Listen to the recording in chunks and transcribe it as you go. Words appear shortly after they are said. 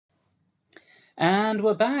And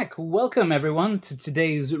we're back. Welcome, everyone, to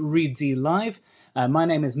today's Reedsy Live. My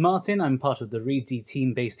name is Martin. I'm part of the Reedsy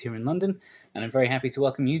team based here in London, and I'm very happy to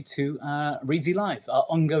welcome you to Reedsy Live, our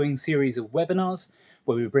ongoing series of webinars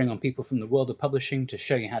where we bring on people from the world of publishing to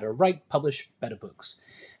show you how to write, publish better books.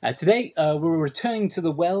 Today, we're returning to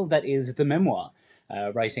the well that is the memoir,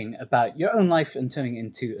 writing about your own life and turning it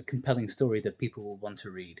into a compelling story that people will want to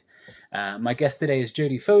read. My guest today is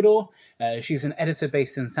Jodi Fodor. She's an editor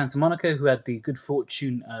based in Santa Monica who had the good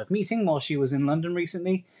fortune of meeting while she was in London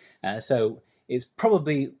recently. So it's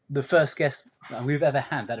probably the first guest we've ever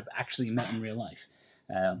had that have actually met in real life,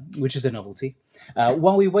 which is a novelty.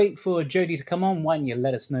 While we wait for Jodi to come on, why don't you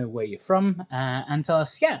let us know where you're from and tell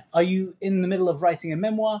us, are you in the middle of writing a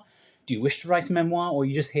memoir? Do you wish to write a memoir, or are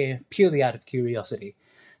you just here purely out of curiosity?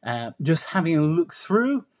 Just having a look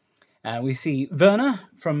through, we see Verna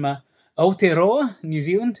from Aotearoa, New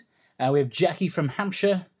Zealand. We have Jackie from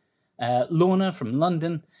Hampshire, Lorna from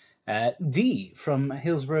London, Dee from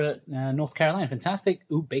Hillsborough, North Carolina. Fantastic.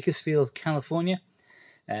 Bakersfield, California.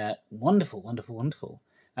 Wonderful, wonderful, wonderful.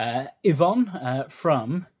 Yvonne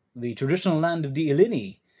from the traditional land of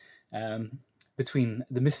Diilini, between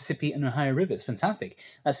the Mississippi and Ohio rivers. Fantastic.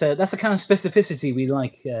 That's the kind of specificity we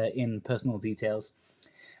like in personal details.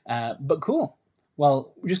 But cool.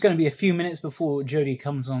 Well, we're just going to be a few minutes before Jodi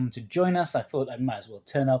comes on to join us. I thought I might as well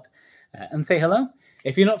turn up and say hello.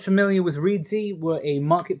 If you're not familiar with Reedsy, we're a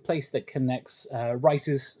marketplace that connects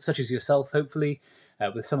writers such as yourself, hopefully,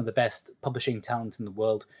 with some of the best publishing talent in the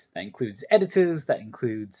world. That includes editors, that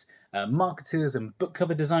includes marketers and book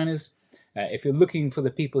cover designers. If you're looking for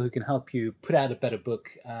the people who can help you put out a better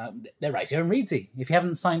book, they're right here on Reedsy. If you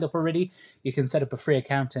haven't signed up already, you can set up a free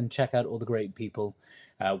account and check out all the great people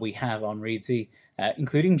we have on Reedsy,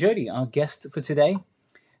 including Jodi, our guest for today.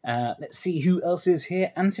 Let's see who else is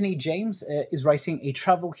here. Anthony James is writing a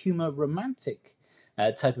travel humor romantic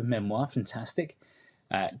type of memoir. Fantastic.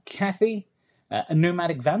 Kathy, a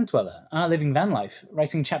nomadic van dweller, living van life,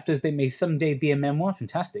 writing chapters that may someday be a memoir.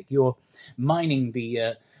 Fantastic. You're mining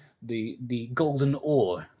the golden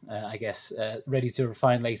ore, I guess, ready to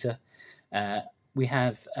refine later. We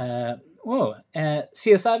have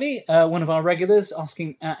Siosavi, one of our regulars,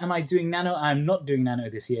 asking, am I doing nano? I'm not doing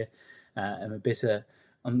nano this year. I'm a bit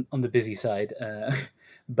on the busy side.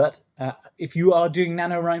 But if you are doing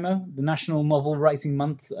NaNoWriMo, the National Novel Writing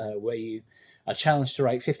Month, where you are challenged to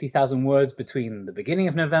write 50,000 words between the beginning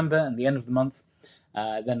of November and the end of the month,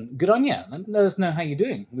 then good on you. Let us know how you're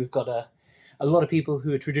doing. We've got a lot of people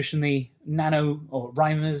who are traditionally nano or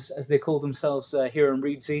rhymers, as they call themselves here in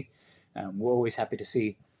Reedsy. We're always happy to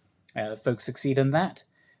see folks succeed in that.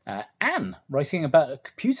 Anne, writing about a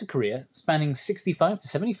computer career spanning 65 to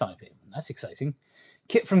 75. That's exciting.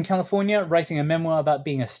 Kit from California, writing a memoir about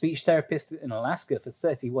being a speech therapist in Alaska for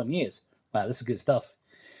 31 years. Wow, this is good stuff.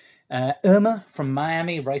 Irma from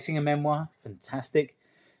Miami, writing a memoir. Fantastic.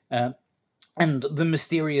 And the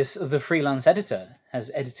mysterious The Freelance Editor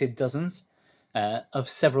has edited dozens of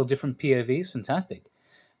several different POVs. Fantastic.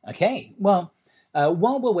 Okay, well,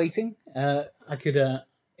 while we're waiting, I could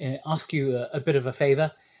ask you a bit of a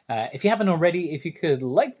favor. If you haven't already, if you could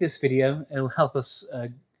like this video, it'll help us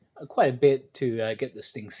quite a bit to get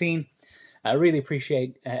this thing seen. I really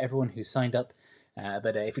appreciate everyone who's signed up.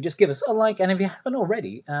 But if you just give us a like, and if you haven't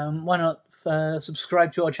already, why not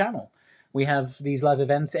subscribe to our channel? We have these live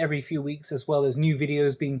events every few weeks, as well as new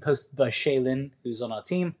videos being posted by Shaylin, who's on our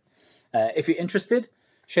team. If you're interested,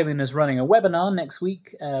 Shaylin is running a webinar next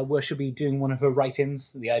week where she'll be doing one of her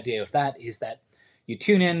write-ins. The idea of that is that you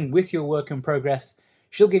tune in with your work in progress.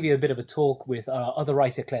 She'll give you a bit of a talk with our other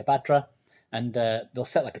writer, Claire Batra, and they'll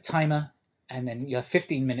set like a timer, and then you have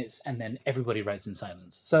 15 minutes, and then everybody writes in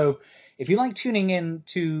silence. So if you like tuning in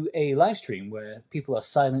to a live stream where people are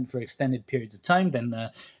silent for extended periods of time, then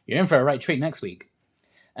you're in for a right treat next week.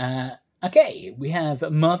 Okay, we have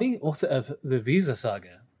Marvi, author of The Visa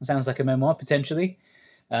Saga. Sounds like a memoir, potentially.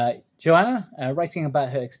 Joanna, writing about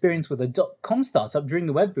her experience with a .com startup during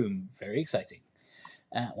the web boom. Very exciting.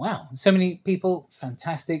 Wow, so many people.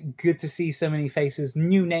 Fantastic. Good to see so many faces,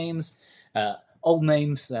 new names, old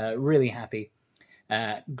names. Really happy.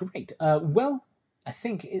 Great. Well, I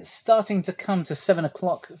think it's starting to come to 7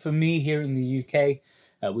 o'clock for me here in the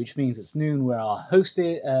UK, which means it's noon where our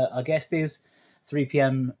guest is, 3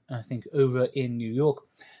 p.m. I think over in New York.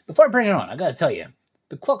 Before I bring it on, I gotta tell you,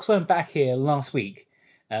 the clocks went back here last week,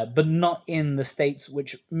 but not in the States,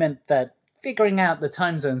 which meant that figuring out the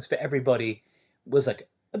time zones for everybody was like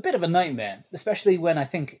a bit of a nightmare, especially when I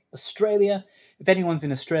think Australia, if anyone's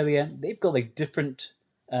in Australia, they've got like different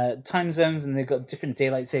time zones and they've got different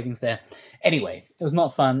daylight savings there. Anyway, it was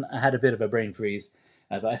not fun. I had a bit of a brain freeze.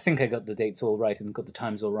 but I think I got the dates all right and got the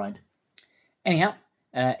times all right. Anyhow,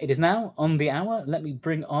 it is now on the hour. Let me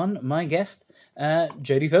bring on my guest,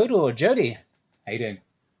 Jodi Fodor. Jodi, how you doing?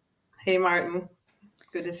 Hey, Martin.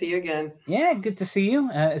 Good to see you again. Yeah, good to see you.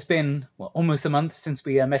 It's been almost a month since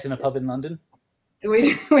we met in a pub in London.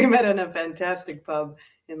 We met in a fantastic pub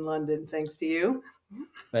in London, thanks to you.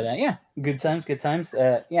 But yeah, good times, good times.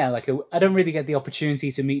 Yeah, I don't really get the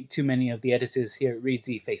opportunity to meet too many of the editors here at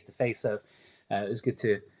Reedsy face to face, so it was good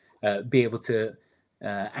to be able to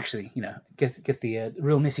actually, get the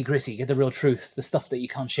real nitty gritty, get the real truth, the stuff that you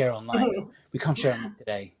can't share online. We can't share online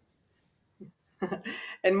today.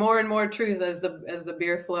 And more truth as the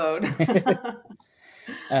beer flowed.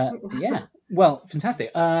 Yeah, well,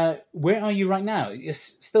 fantastic. Where are you right now? You're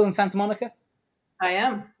still in Santa Monica? I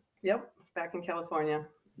am. Yep, back in California.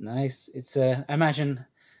 Nice. It's I imagine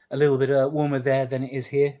a little bit warmer there than it is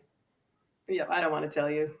here. Yep, I don't want to tell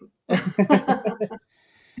you.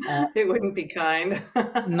 It wouldn't be kind.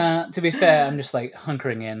 Nah, to be fair, I'm just like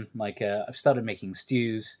hunkering in. I've started making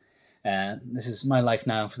stews. This is my life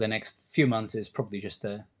now for the next few months. Is probably just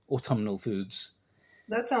autumnal foods.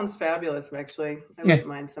 That sounds fabulous, actually. I Yeah. wouldn't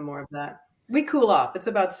mind some more of that. We cool off. It's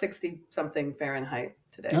about 60 something Fahrenheit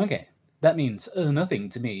today. Okay, that means nothing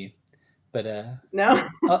to me, but No?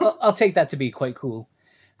 I'll take that to be quite cool.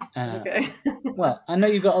 Okay. Well, I know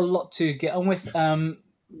you've got a lot to get on with.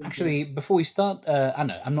 Actually, before we start,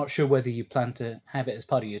 I'm not sure whether you plan to have it as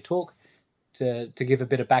part of your talk to give a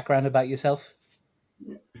bit of background about yourself.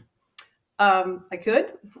 I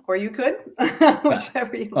could, or you could,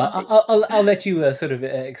 whichever you Well, like. I'll let you sort of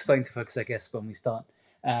explain to folks, I guess, when we start.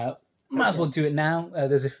 Might as well do it now.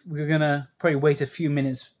 We're gonna probably wait a few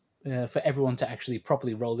minutes for everyone to actually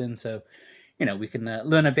properly roll in, so we can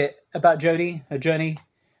learn a bit about Jodi, her journey,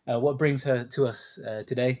 what brings her to us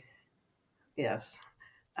today. Yes.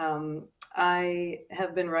 I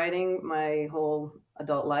have been writing my whole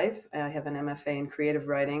adult life. I have an MFA in creative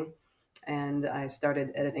writing, and I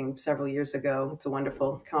started editing several years ago. It's a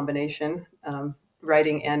wonderful combination,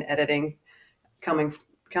 writing and editing,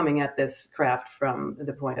 coming at this craft from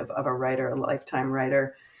the point of a writer, a lifetime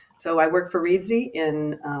writer. So I work for Reedsy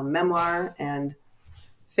in memoir and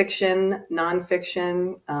fiction,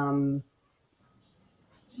 nonfiction,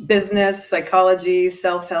 business, psychology,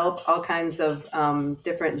 self-help, all kinds of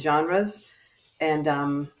different genres. And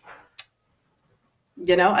I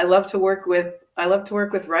love to work with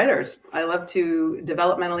writers. I love to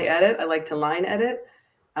developmentally edit. I like to line edit.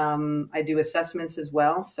 I do assessments as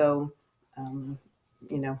well. So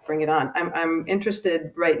bring it on. I'm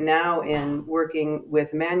interested right now in working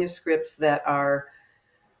with manuscripts that are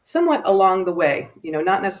somewhat along the way,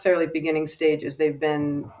 not necessarily beginning stages. They've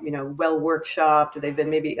been, well workshopped, they've been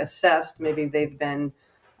maybe assessed, maybe they've been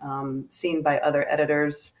seen by other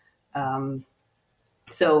editors.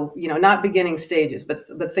 So, not beginning stages,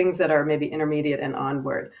 but things that are maybe intermediate and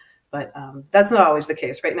onward. But that's not always the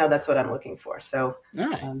case. Right now, that's what I'm looking for. So, All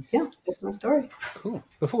right. Yeah, that's my story. Cool.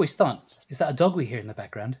 Before we start, is that a dog we hear in the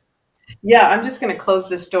background? Yeah, I'm just going to close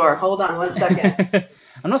this door. Hold on one second.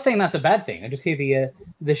 I'm not saying that's a bad thing. I just hear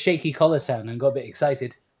the shaky collar sound and got a bit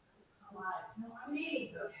excited.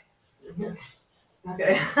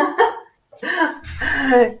 Okay.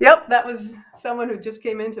 Yep, that was someone who just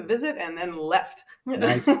came in to visit and then left.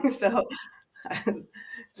 Nice. So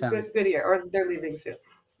Sounds good here, or they're leaving soon.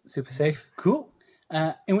 super safe. Cool.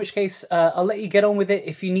 In which case, I'll let you get on with it.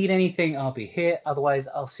 If you need anything, I'll be here. Otherwise,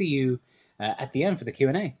 I'll see you at the end for the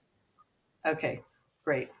Q&A. Okay,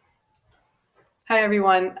 great. Hi,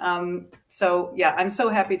 everyone. So yeah, I'm so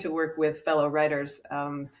happy to work with fellow writers.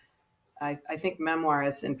 I think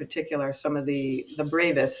memoirists in particular, some of the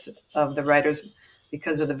bravest of the writers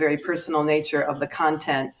because of the very personal nature of the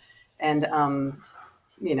content. And,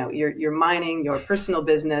 you're mining your personal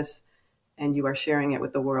business and you are sharing it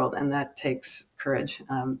with the world. And that takes courage.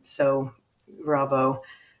 So bravo.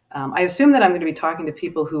 I assume that I'm going to be talking to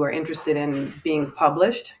people who are interested in being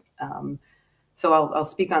published. So I'll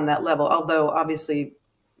speak on that level, although obviously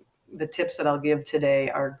the tips that I'll give today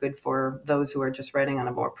are good for those who are just writing on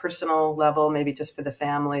a more personal level, maybe just for the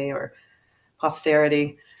family or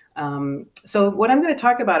posterity. So what I'm going to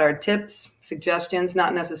talk about are tips, suggestions,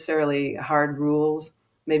 not necessarily hard rules.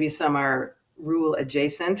 Maybe some are rule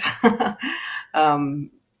adjacent.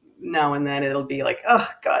 Now and then it'll be like, oh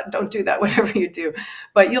God, don't do that, whatever you do.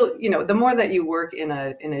 But the more that you work in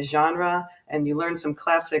a genre and you learn some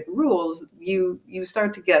classic rules, you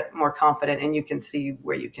start to get more confident and you can see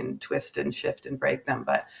where you can twist and shift and break them.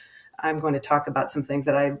 But I'm going to talk about some things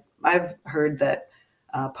that I've heard that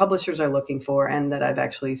publishers are looking for and that I've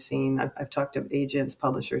actually seen. I've talked to agents,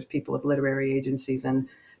 publishers, people with literary agencies, and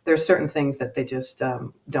there are certain things that they just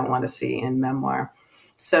don't want to see in memoir.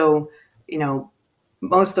 So,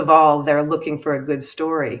 most of all, they're looking for a good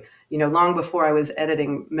story. Long before I was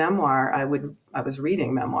editing memoir, I was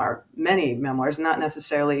reading memoir, many memoirs, not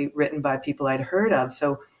necessarily written by people I'd heard of.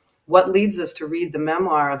 So what leads us to read the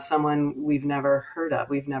memoir of someone we've never heard of,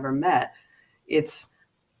 we've never met? It's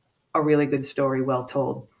a really good story, well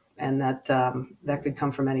told. And that could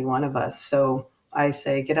come from any one of us. So I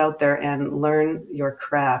say, get out there and learn your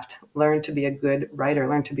craft, learn to be a good writer,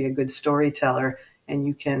 learn to be a good storyteller, and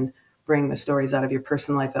you can bring the stories out of your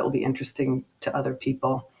personal life that will be interesting to other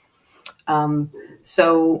people.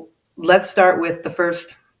 So let's start with the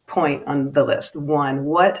first point on the list. 1,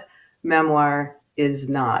 what memoir is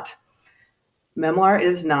not. Memoir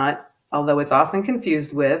is not, although it's often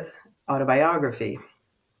confused with, autobiography.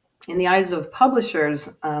 In the eyes of publishers,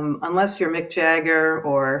 unless you're Mick Jagger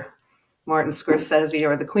or Martin Scorsese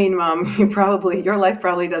or the Queen Mom, your life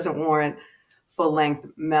probably doesn't warrant full-length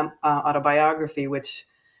autobiography, which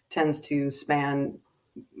tends to span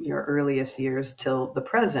your earliest years till the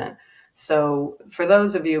present. So for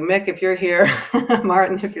those of you, Mick, if you're here,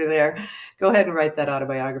 Martin, if you're there, go ahead and write that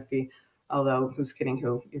autobiography. Although, who's kidding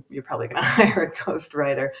who? You're probably going to hire a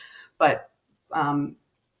ghostwriter. But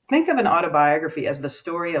think of an autobiography as the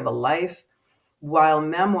story of a life, while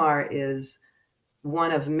memoir is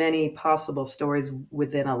one of many possible stories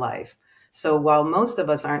within a life. So while most of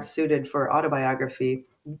us aren't suited for autobiography,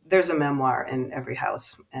 there's a memoir in every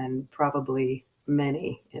house, and probably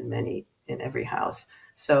many in every house.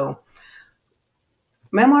 So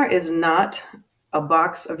memoir is not a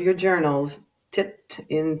box of your journals tipped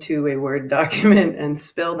into a Word document and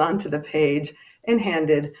spilled onto the page and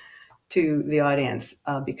handed to the audience,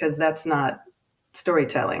 because that's not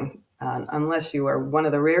storytelling. Unless you are one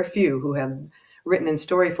of the rare few who have written in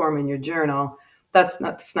story form in your journal, that's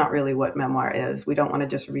not really what memoir is. We don't want to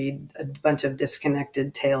just read a bunch of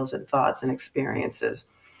disconnected tales and thoughts and experiences.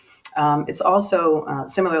 It's also,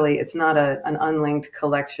 similarly, it's not an unlinked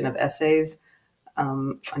collection of essays.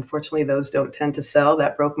 Unfortunately, those don't tend to sell.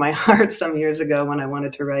 That broke my heart some years ago when I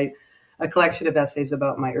wanted to write a collection of essays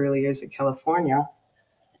about my early years in California.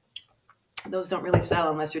 Those don't really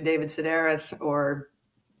sell unless you're David Sedaris or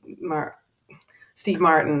Steve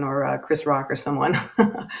Martin or Chris Rock or someone.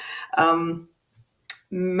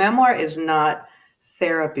 Memoir is not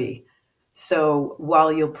therapy. So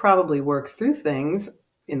while you'll probably work through things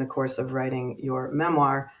in the course of writing your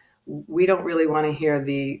memoir, we don't really want to hear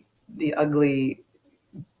the ugly,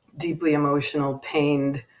 deeply emotional,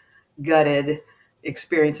 pained, gutted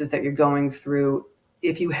experiences that you're going through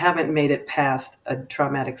if you haven't made it past a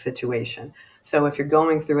traumatic situation. So if you're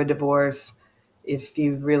going through a divorce, if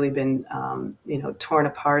you've really been, torn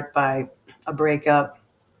apart by a breakup,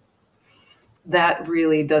 that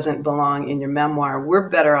really doesn't belong in your memoir. We're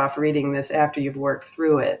better off reading this after you've worked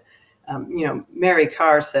through it. Mary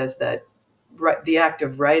Carr says that the act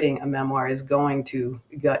of writing a memoir is going to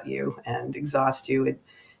gut you and exhaust you.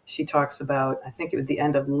 She talks about, I think it was the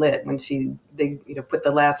end of Lit, when they put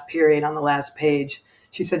the last period on the last page.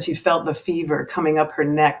 She said she felt the fever coming up her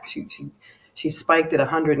neck. She spiked at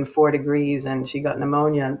 104 degrees and she got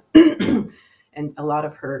pneumonia. And a lot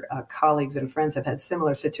of her colleagues and friends have had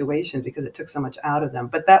similar situations because it took so much out of them.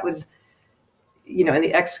 But that was, in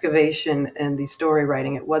the excavation and the story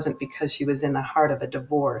writing, it wasn't because she was in the heart of a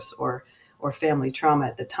divorce or family trauma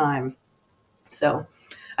at the time. So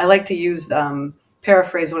I like to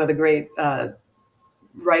paraphrase one of the great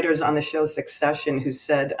writers on the show Succession, who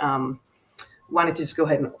said, why don't you just go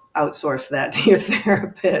ahead and outsource that to your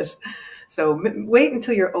therapist? So wait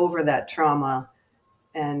until you're over that trauma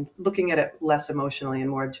and looking at it less emotionally and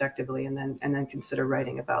more objectively, and then consider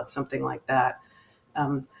writing about something like that.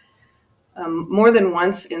 More than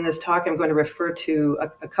once in this talk, I'm going to refer to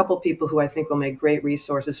a couple people who I think will make great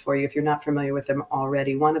resources for you if you're not familiar with them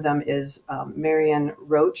already. One of them is Marion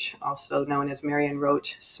Roach, also known as Marion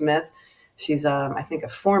Roach Smith. She's, I think, a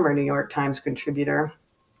former New York Times contributor,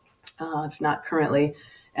 if not currently,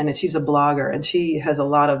 and she's a blogger, and she has a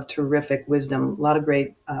lot of terrific wisdom, a lot of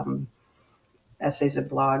great essays and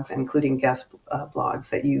blogs, including guest blogs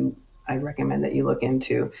that I recommend that you look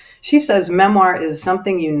into. She says memoir is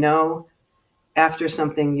something you know after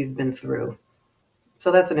something you've been through.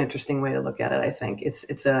 So that's an interesting way to look at it. I think it's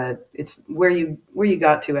where you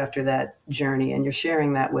got to after that journey, and you're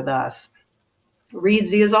sharing that with us.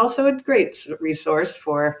 Reedsy is also a great resource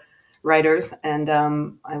for writers, and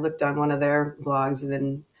I looked on one of their blogs,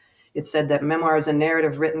 and it said that memoir is a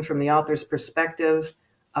narrative written from the author's perspective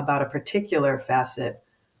about a particular facet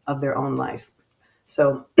of their own life.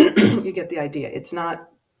 So you get the idea. It's not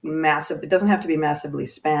massive. It doesn't have to be massively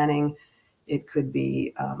spanning. it could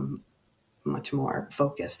be much more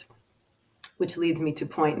focused. Which leads me to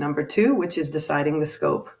point number 2, which is deciding the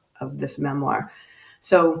scope of this memoir.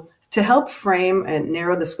 So to help frame and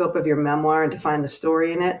narrow the scope of your memoir and define the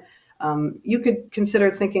story in it, you could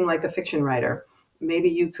consider thinking like a fiction writer. Maybe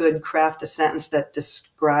you could craft a sentence that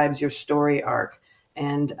describes your story arc.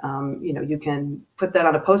 And you can put that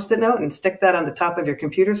on a Post-it note and stick that on the top of your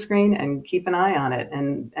computer screen and keep an eye on it.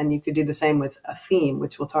 And you could do the same with a theme,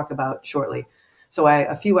 which we'll talk about shortly. So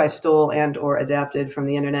a few I stole and or adapted from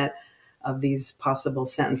the internet of these possible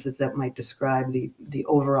sentences that might describe the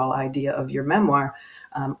overall idea of your memoir.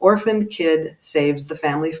 Orphaned kid saves the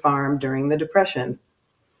family farm during the Depression.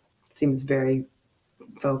 Seems very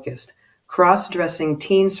focused. Cross-dressing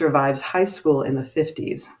teen survives high school in the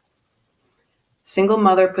 50s. Single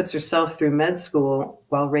mother puts herself through med school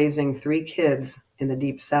while raising 3 kids in the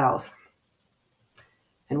Deep South.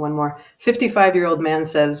 And one more. 55-year-old man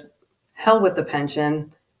says, hell with the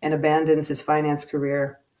pension, and abandons his finance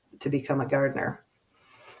career to become a gardener.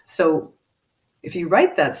 So if you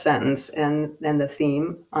write that sentence and the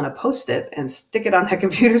theme on a Post-it and stick it on that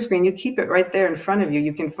computer screen, you keep it right there in front of you.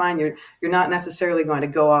 You can find you're not necessarily going to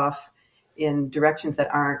go off in directions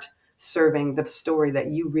that aren't serving the story that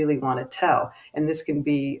you really want to tell. And this can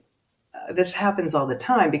be, this happens all the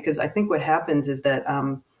time, because I think what happens is that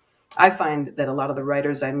I find that a lot of the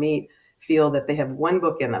writers I meet feel that they have one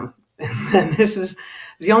book in them. And this is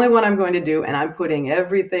the only one I'm going to do, and I'm putting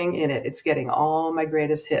everything in it. It's getting all my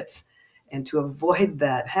greatest hits. And to avoid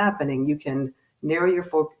that happening, you can narrow your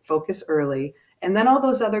focus early. And then all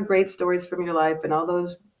those other great stories from your life and all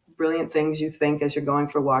those brilliant things you think as you're going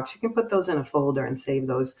for walks, you can put those in a folder and save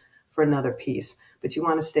those for another piece. But you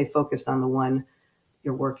want to stay focused on the one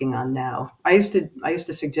you're working on now. I used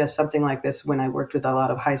to suggest something like this when I worked with a lot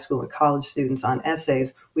of high school and college students on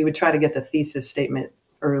essays. We would try to get the thesis statement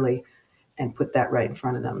early and put that right in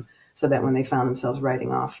front of them, so that when they found themselves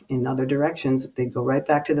writing off in other directions, they'd go right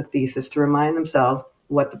back to the thesis to remind themselves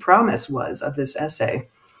what the promise was of this essay.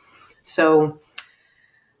 So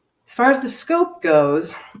as far as the scope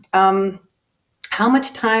goes, how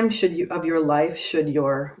much time of your life should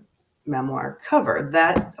your memoir cover?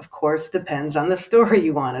 That, of course, depends on the story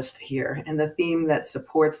you want us to hear and the theme that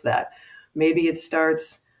supports that. Maybe it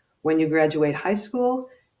starts when you graduate high school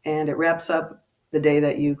and it wraps up the day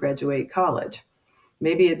that you graduate college.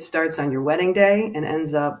 Maybe it starts on your wedding day and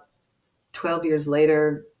ends up 12 years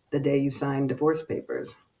later, the day you sign divorce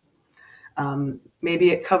papers. Maybe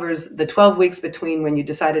it covers the 12 weeks between when you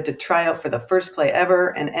decided to try out for the first play ever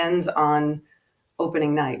and ends on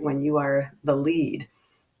opening night when you are the lead.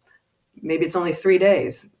 Maybe it's only 3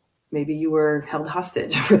 days. Maybe you were held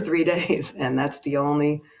hostage for 3 days, and that's the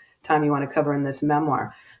only time you want to cover in this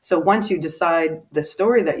memoir. So once you decide the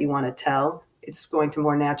story that you want to tell, it's going to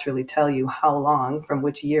more naturally tell you how long, from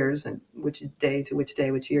which years and which day to which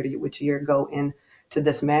day, which year to which year go into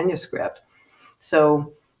this manuscript.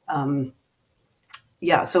 So,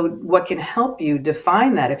 so what can help you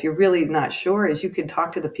define that, if you're really not sure, is you could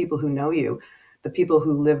talk to the people who know you, the people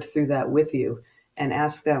who lived through that with you, and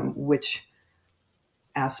ask them which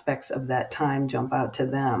aspects of that time jump out to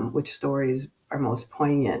them, which stories are most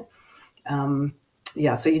poignant.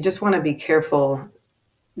 So you just want to be careful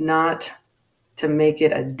not to make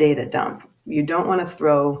it a data dump. You don't want to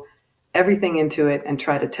throw everything into it and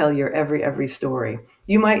try to tell your every story.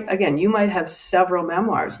 You might have several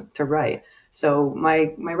memoirs to write. So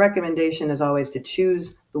my recommendation is always to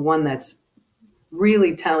choose the one that's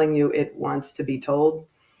really telling you it wants to be told,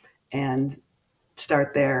 and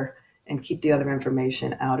start there and keep the other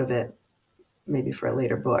information out of it, maybe for a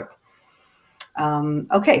later book.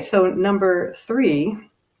 Okay, so number 3,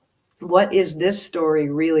 what is this story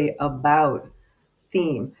really about?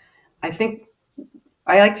 Theme. I think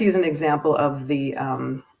I like to use an example of the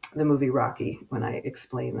movie Rocky when I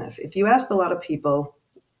explain this. If you asked a lot of people,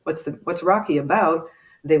 what's Rocky about?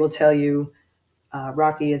 They will tell you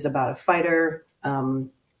Rocky is about a fighter.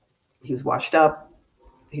 He was washed up.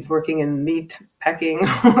 He's working in meat packing,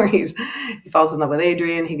 or he falls in love with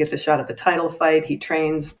Adrian. He gets a shot at the title fight. He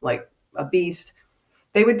trains like a beast.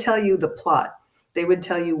 They would tell you the plot. They would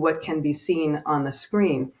tell you what can be seen on the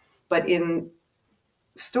screen. But in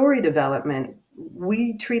story development,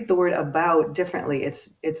 we treat the word about differently.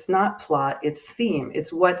 It's not plot, it's theme.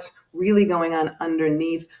 It's what's really going on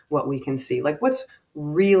underneath what we can see. Like, what's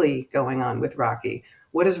really going on with Rocky?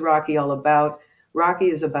 What is Rocky all about? Rocky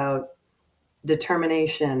is about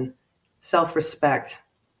determination, self-respect,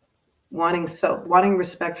 wanting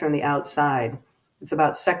respect from the outside. It's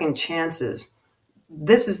about second chances.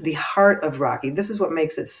 This is the heart of Rocky. This is what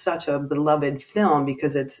makes it such a beloved film,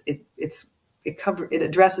 because it's it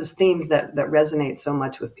addresses themes that resonate so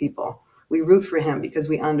much with people. We root for him because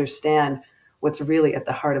we understand what's really at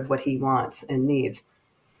the heart of what he wants and needs.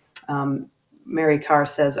 Mary Karr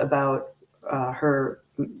says about her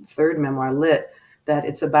third memoir, Lit, that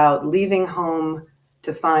it's about leaving home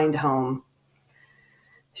to find home.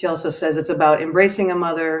 She also says it's about embracing a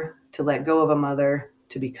mother, to let go of a mother,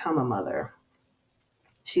 to become a mother.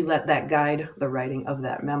 She let that guide the writing of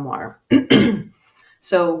that memoir.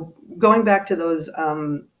 So going back to those,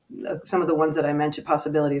 some of the ones that I mentioned,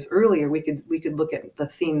 possibilities earlier, we could look at the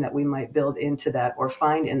theme that we might build into that or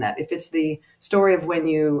find in that. If it's the story of when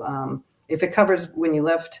you, if it covers when you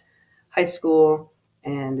left high school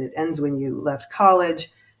and it ends when you left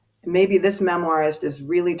college, maybe this memoirist is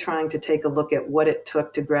really trying to take a look at what it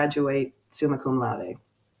took to graduate summa cum laude.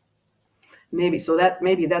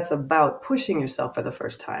 Maybe that's about pushing yourself for the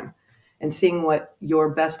first time and seeing what your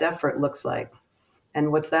best effort looks like.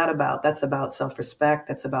 And what's that about? That's about self-respect.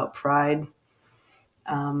 That's about pride.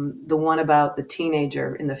 The one about the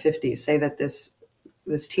teenager in the 50s, say that this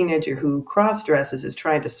teenager who cross-dresses is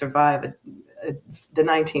trying to survive the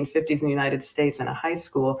 1950s in the United States in a high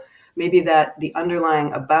school. Maybe that the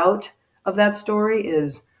underlying about of that story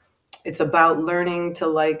is it's about learning to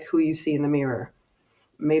like who you see in the mirror.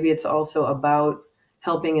 Maybe it's also about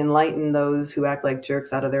helping enlighten those who act like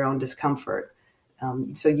jerks out of their own discomfort.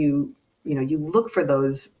 So you look for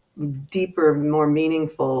those deeper, more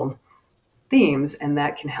meaningful themes, and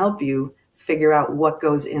that can help you figure out what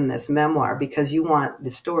goes in this memoir, because you want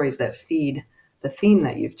the stories that feed the theme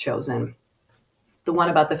that you've chosen. The one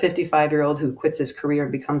about the 55-year-old who quits his career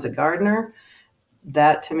and becomes a gardener,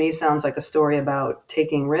 that to me sounds like a story about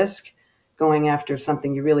taking risk, going after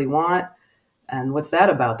something you really want. And what's that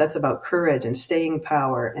about? That's about courage and staying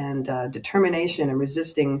power and determination and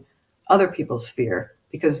resisting other people's fear.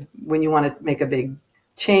 Because when you want to make a big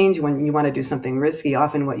change, when you want to do something risky,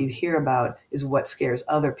 often what you hear about is what scares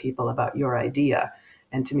other people about your idea.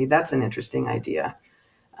 And to me, that's an interesting idea.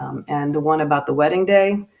 And the one about the wedding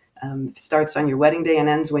day, starts on your wedding day and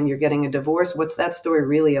ends when you're getting a divorce. What's that story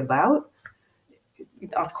really about?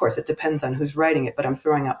 Of course, it depends on who's writing it, but I'm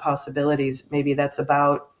throwing out possibilities. Maybe that's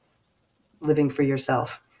about living for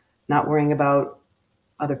yourself, not worrying about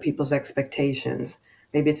other people's expectations.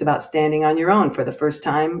 Maybe it's about standing on your own for the first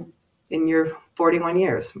time in your 41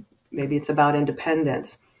 years. Maybe it's about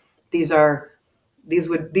independence. These are themes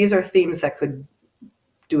that could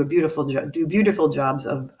do beautiful jobs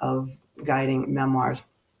of guiding memoirs.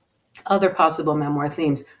 Other possible memoir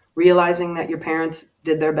themes: realizing that your parents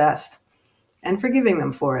did their best and forgiving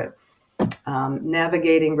them for it.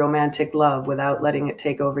 Navigating romantic love without letting it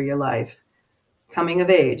take over your life. Coming of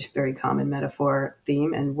age, very common metaphor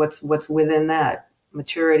theme, and what's within that.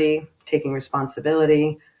 Maturity, taking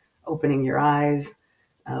responsibility, opening your eyes.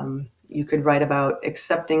 You could write about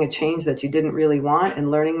accepting a change that you didn't really want and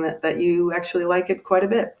learning that you actually like it quite a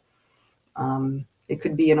bit. It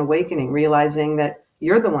could be an awakening, realizing that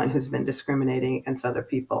you're the one who's been discriminating against other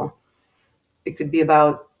people. It could be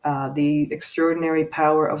about the extraordinary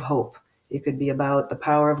power of hope. It could be about the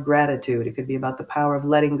power of gratitude. It could be about the power of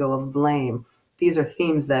letting go of blame. These are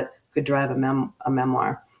themes that could drive a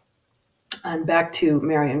memoir. And back to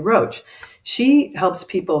Marion Roach. She helps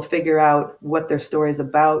people figure out what their story is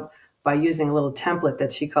about by using a little template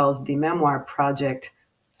that she calls the Memoir Project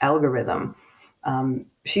algorithm.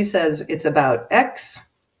 She says it's about X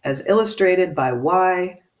as illustrated by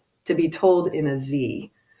Y to be told in a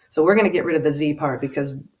Z. So we're going to get rid of the Z part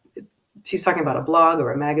because she's talking about a blog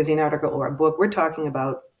or a magazine article or a book. We're talking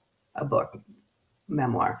about a book,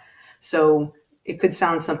 memoir. So it could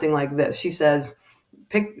sound something like this. She says,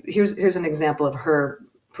 here's an example of her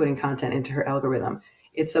putting content into her algorithm.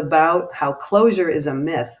 It's about how closure is a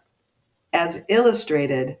myth as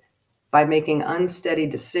illustrated by making unsteady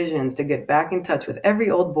decisions to get back in touch with every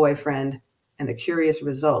old boyfriend and the curious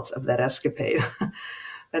results of that escapade.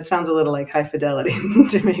 That sounds a little like High Fidelity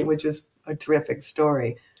to me, which is a terrific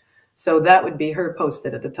story. So that would be her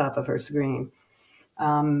posted at the top of her screen.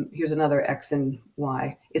 Here's another X and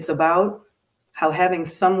Y. It's about how having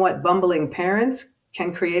somewhat bumbling parents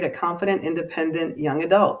can create a confident, independent young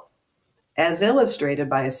adult, as illustrated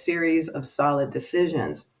by a series of solid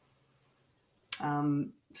decisions.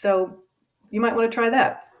 So you might want to try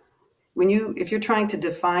that. If you're trying to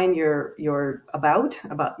define your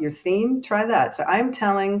about your theme, try that. So I'm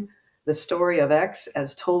telling the story of X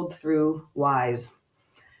as told through Y's.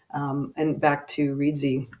 And back to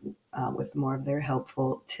Reedsy with more of their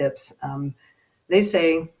helpful tips. They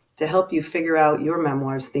say to help you figure out your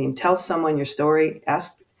memoir's theme, tell someone your story,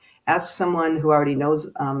 ask someone who already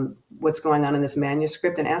knows what's going on in this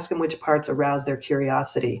manuscript, and ask them which parts arouse their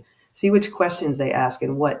curiosity. See which questions they ask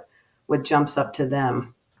and what jumps up to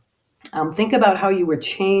them. Think about how you were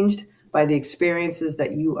changed by the experiences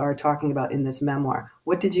that you are talking about in this memoir.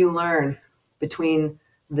 What did you learn between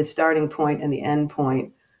the starting point and the end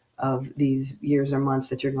point of these years or months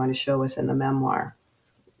that you're going to show us in the memoir?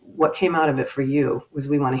 What came out of it for you? Because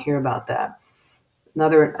we want to hear about that.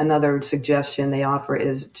 Another suggestion they offer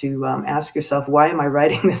is to ask yourself, why am I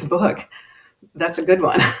writing this book? That's a good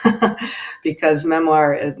one. Because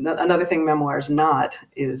another thing memoir is not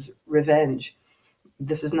is revenge.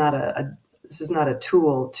 This is not a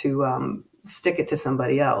tool to stick it to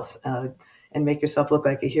somebody else and make yourself look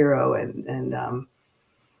like a hero and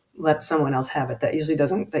let someone else have it. That usually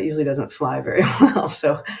doesn't fly very well.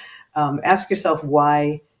 So ask yourself,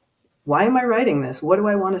 why am I writing this? What do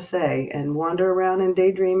I want to say? And wander around and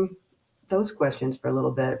daydream those questions for a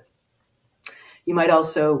little bit. You might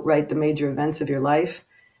also write the major events of your life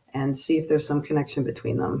and see if there's some connection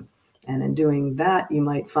between them. And in doing that, you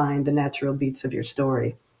might find the natural beats of your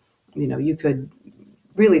story. You could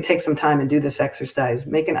really take some time and do this exercise,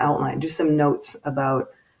 make an outline, do some notes about,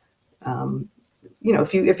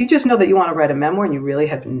 if you just know that you want to write a memoir and you really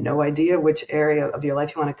have no idea which area of your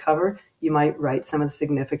life you want to cover, you might write some of the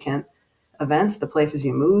significant events, the places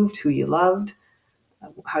you moved, who you loved,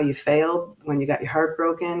 how you failed, when you got your heart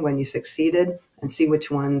broken, when you succeeded, and see which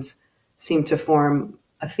ones seem to form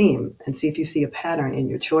a theme, and see if you see a pattern in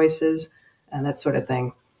your choices and that sort of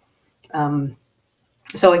thing.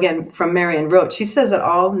 So again, from Marion Roach, she says that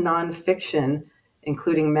all nonfiction,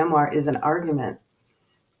 including memoir, is an argument,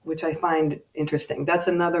 which I find interesting.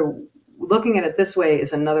 Looking at it this way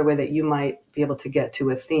is another way that you might be able to get to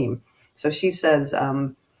a theme. So she says,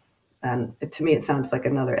 and to me it sounds like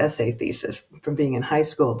another essay thesis from being in high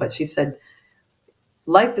school, but she said,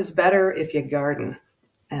 life is better if you garden.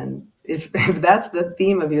 And if that's the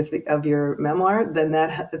theme of your memoir, then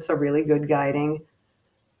it's a really good guiding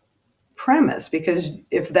premise, because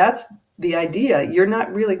if that's the idea, you're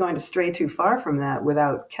not really going to stray too far from that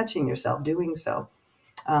without catching yourself doing so.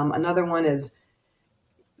 Another one is,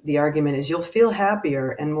 the argument is, you'll feel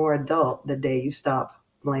happier and more adult the day you stop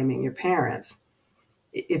blaming your parents.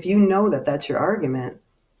 If you know that that's your argument,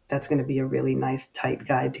 that's going to be a really nice, tight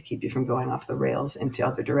guide to keep you from going off the rails into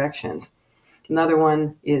other directions. Another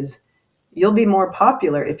one is, you'll be more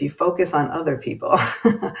popular if you focus on other people.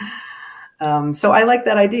 So I like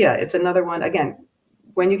that idea. It's another one. Again,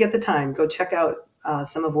 when you get the time, go check out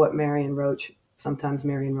some of what Marion Roach, sometimes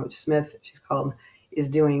Marion Roach Smith, she's called, is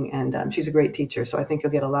doing. And she's a great teacher. So I think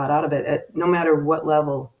you'll get a lot out of it, no matter what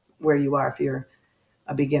level where you are, if you're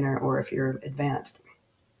a beginner or if you're advanced.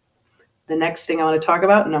 The next thing I want to talk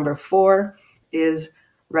about, number 4, is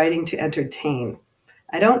writing to entertain.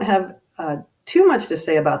 I don't have too much to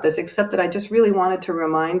say about this, except that I just really wanted to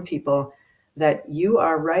remind people that you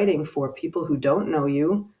are writing for people who don't know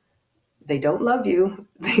you. They don't love you.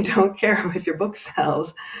 They don't care if your book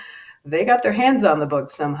sells. They got their hands on the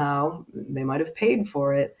book somehow. They might have paid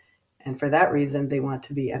for it. And for that reason, they want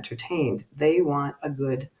to be entertained. They want a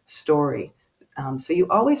good story. So you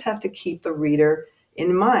always have to keep the reader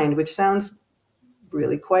in mind, which sounds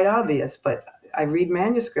really quite obvious, but I read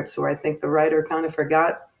manuscripts where I think the writer kind of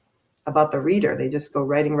forgot about the reader. They just go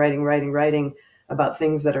writing about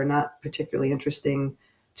things that are not particularly interesting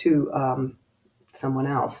to someone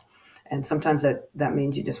else. And sometimes that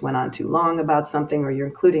means you just went on too long about something, or you're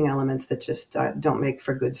including elements that just don't make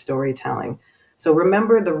for good storytelling. So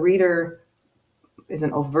remember, the reader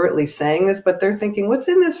isn't overtly saying this, but they're thinking, what's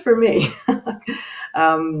in this for me?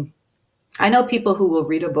 I know people who will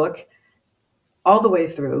read a book all the way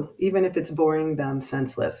through, even if it's boring them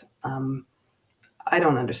senseless. I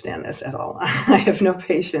don't understand this at all. I have no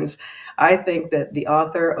patience. I think that the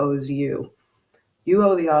author owes you. You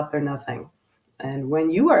owe the author nothing. And when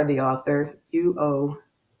you are the author, you owe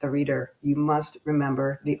the reader. You must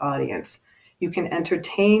remember the audience. You can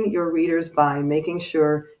entertain your readers by making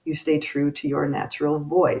sure you stay true to your natural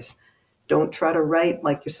voice. Don't try to write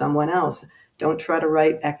like you're someone else. Don't try to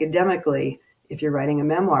write academically if you're writing a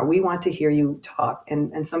memoir. We want to hear you talk.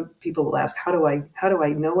 And some people will ask, how do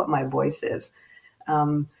I know what my voice is?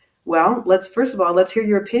 Well, first of all, let's hear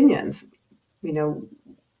your opinions.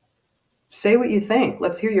 Say what you think.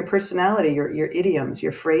 Let's hear your personality, your idioms,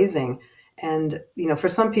 your phrasing. And, for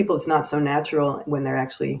some people, it's not so natural when they're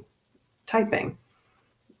actually typing,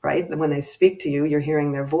 right? When they speak to you, you're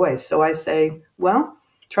hearing their voice. So I say, well,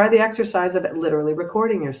 try the exercise of literally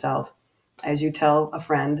recording yourself as you tell a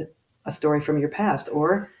friend a story from your past,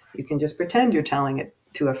 or you can just pretend you're telling it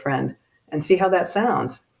to a friend and see how that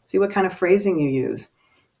sounds. See what kind of phrasing you use.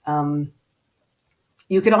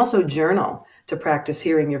 You could also journal to practice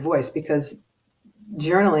hearing your voice, because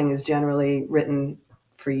journaling is generally written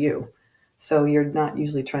for you. So you're not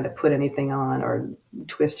usually trying to put anything on or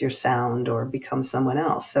twist your sound or become someone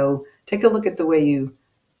else. So take a look at the way you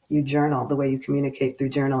journal, the way you communicate through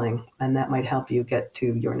journaling, and that might help you get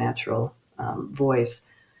to your natural voice.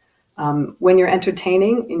 When you're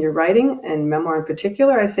entertaining in your writing, and memoir in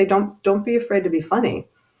particular, I say don't be afraid to be funny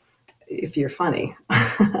if you're funny.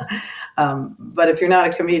 But if you're not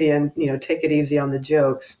a comedian, take it easy on the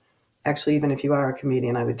jokes. Actually, even if you are a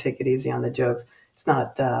comedian, I would take it easy on the jokes. It's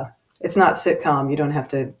not sitcom. You don't have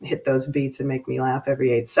to hit those beats and make me laugh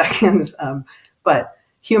every 8 seconds. But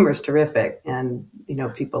humor is terrific, and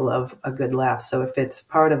people love a good laugh. So if it's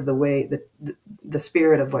part of the way, the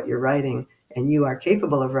spirit of what you're writing, and you are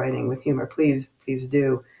capable of writing with humor, please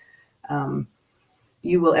do.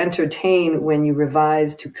 You will entertain when you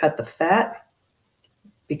revise to cut the fat,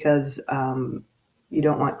 because you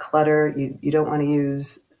don't want clutter. You don't want to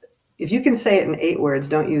use, if you can say it in 8 words,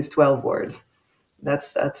 don't use 12 words.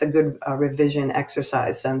 That's a good revision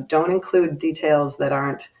exercise. So don't include details that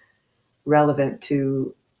aren't relevant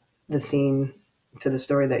to the scene, to the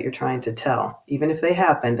story that you're trying to tell. Even if they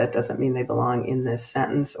happen, that doesn't mean they belong in this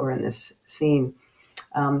sentence or in this scene.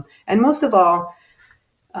 And most of all,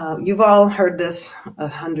 you've all heard this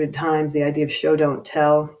 100 times, the idea of show, don't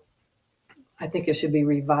tell. I think it should be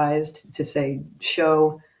revised to say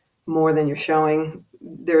show more than you're showing.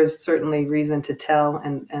 There is certainly reason to tell,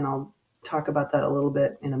 and I'll talk about that a little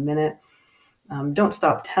bit in a minute. Don't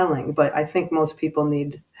stop telling, but I think most people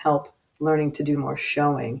need help learning to do more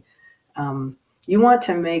showing. You want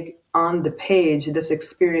to make on the page this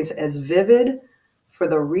experience as vivid for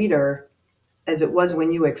the reader as it was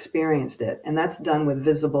when you experienced it. And that's done with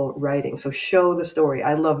visible writing. So show the story.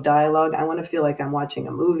 I love dialogue. I want to feel like I'm watching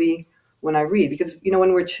a movie when I read, because,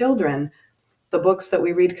 when we're children, the books that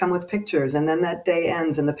we read come with pictures, and then that day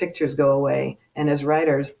ends and the pictures go away. And as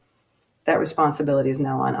writers, that responsibility is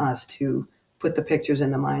now on us to put the pictures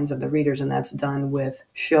in the minds of the readers, and that's done with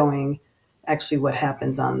showing actually what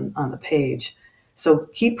happens on the page. So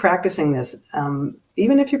keep practicing this,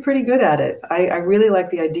 even if you're pretty good at it. I really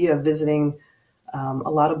like the idea of visiting a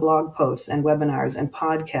lot of blog posts and webinars and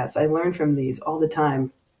podcasts. I learn from these all the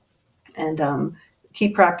time, and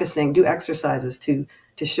keep practicing. Do exercises to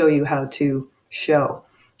show you how to show.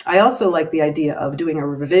 I also like the idea of doing a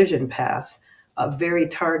revision pass, a very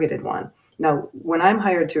targeted one. Now, when I'm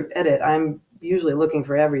hired to edit, I'm usually looking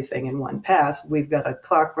for everything in one pass. We've got a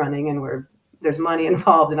clock running, and there's money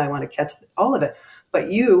involved, and I want to catch all of it. But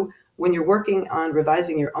when you're working on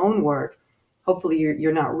revising your own work, hopefully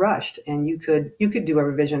you're not rushed, and you could do a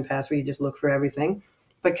revision pass where you just look for everything.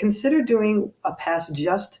 But consider doing a pass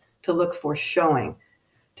just to look for showing,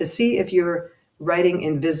 to see if you're writing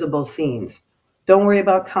in visible scenes. Don't worry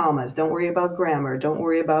about commas. Don't worry about grammar. Don't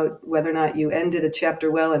worry about whether or not you ended a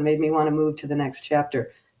chapter well and made me want to move to the next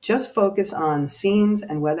chapter. Just focus on scenes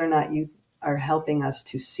and whether or not you are helping us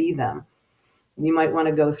to see them. You might want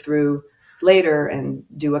to go through later and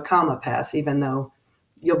do a comma pass, even though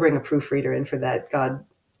you'll bring a proofreader in for that. God,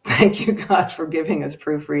 thank you, God, for giving us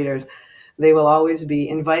proofreaders. They will always be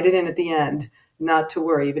invited in at the end, not to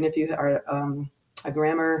worry. Even if you are a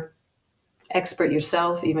grammar expert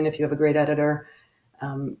yourself, even if you have a great editor,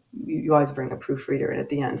 you always bring a proofreader in at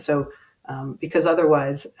the end. So because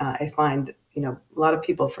otherwise I find, a lot of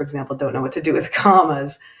people, for example, don't know what to do with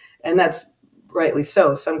commas, and that's rightly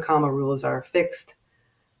so. Some comma rules are fixed.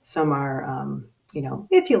 Some are,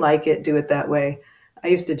 if you like it, do it that way. I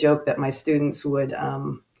used to joke that my students would,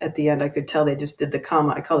 at the end, I could tell they just did the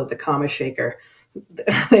comma. I call it the comma shaker.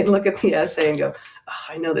 They'd look at the essay and go, oh,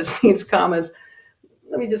 I know this needs commas.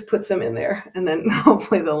 Let me just put some in there, and then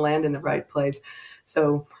hopefully they'll land in the right place.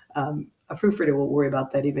 So a proofreader will worry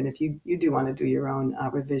about that, even if you do want to do your own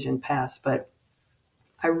revision pass. But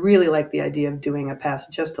I really like the idea of doing a pass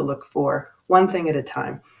just to look for one thing at a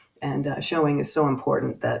time. And showing is so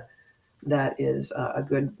important that is a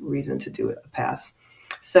good reason to do a pass.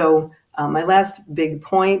 So my last big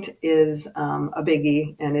point is a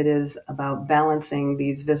biggie, and it is about balancing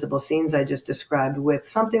these visible scenes I just described with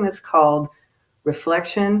something that's called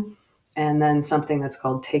reflection, and then something that's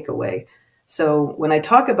called takeaway. So when I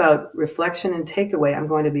talk about reflection and takeaway, I'm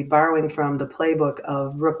going to be borrowing from the playbook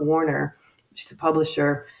of Brooke Warner. She's a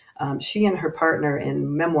publisher. She and her partner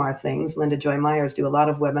in Memoir things, Linda Joy Myers, do a lot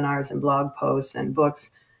of webinars and blog posts and books.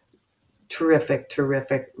 Terrific,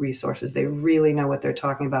 terrific resources. They really know what they're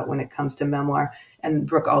talking about when it comes to memoir. And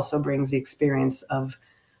Brooke also brings the experience of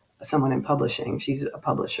someone in publishing. She's a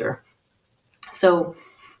publisher. So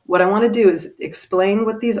what I want to do is explain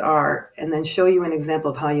what these are and then show you an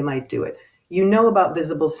example of how you might do it. You know about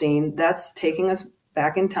visible scene. That's taking us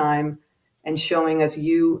back in time and showing us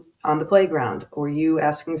you on the playground, or you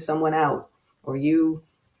asking someone out, or you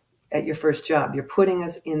at your first job. You're putting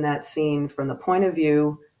us in that scene from the point of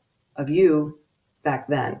view of you back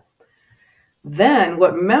then. Then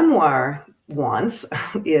what Memoir wants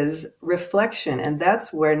is reflection. And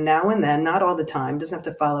that's where now and then, not all the time, doesn't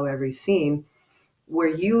have to follow every scene, where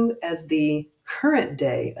you as the current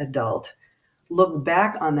day adult look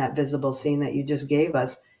back on that visible scene that you just gave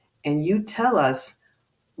us, and you tell us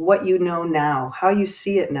what you know now, how you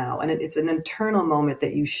see it now. And it's an internal moment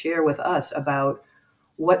that you share with us about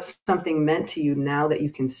what something meant to you now that you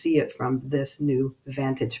can see it from this new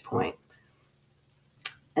vantage point.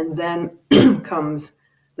 And then comes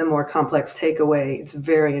the more complex takeaway. It's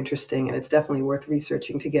very interesting, and it's definitely worth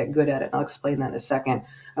researching to get good at it. I'll explain that in a second.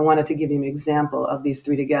 I wanted to give you an example of these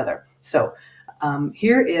three together. So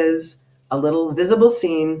here is a little visible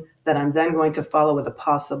scene that I'm then going to follow with a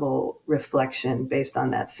possible reflection based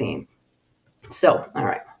on that scene. So, all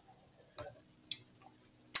right.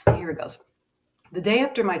 Here it goes. The day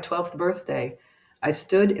after my 12th birthday, I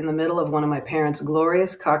stood in the middle of one of my parents'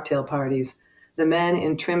 glorious cocktail parties, the men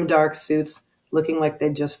in trim dark suits looking like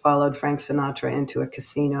they'd just followed Frank Sinatra into a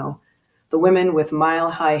casino, the women with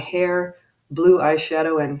mile-high hair, blue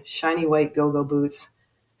eyeshadow, and shiny white go-go boots.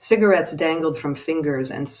 Cigarettes dangled from fingers,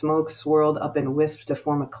 and smoke swirled up in wisps to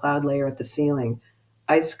form a cloud layer at the ceiling.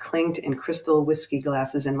 Ice clinked in crystal whiskey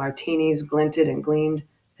glasses, and martinis glinted and gleamed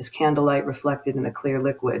as candlelight reflected in the clear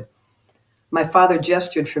liquid. My father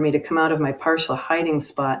gestured for me to come out of my partial hiding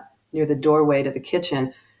spot near the doorway to the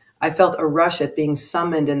kitchen. I felt a rush at being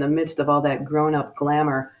summoned in the midst of all that grown-up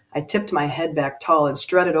glamour. I tipped my head back tall and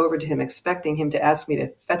strutted over to him, expecting him to ask me to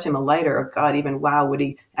fetch him a lighter. Or God, even wow, would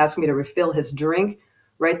he ask me to refill his drink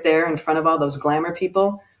right there in front of all those glamour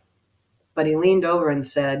people? But he leaned over and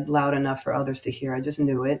said, loud enough for others to hear, I just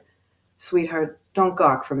knew it, "Sweetheart, don't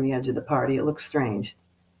gawk from the edge of the party. It looks strange.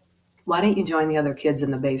 Why don't you join the other kids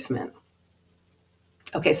in the basement?"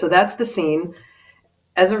 Okay, so that's the scene.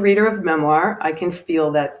 As a reader of Memoir, I can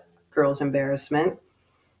feel that girl's embarrassment.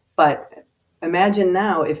 But imagine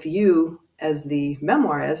now if you, as the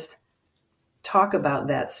memoirist, talk about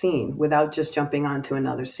that scene without just jumping onto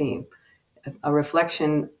another scene. A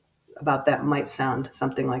reflection about that might sound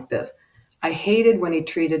something like this. I hated when he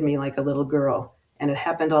treated me like a little girl, and it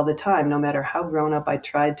happened all the time, no matter how grown up I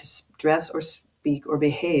tried to dress or speak or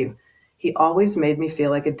behave. He always made me feel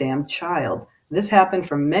like a damn child. This happened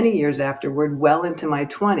for many years afterward, well into my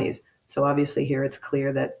 20s. So obviously here it's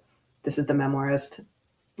clear that this is the memoirist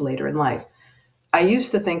later in life. I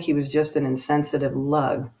used to think he was just an insensitive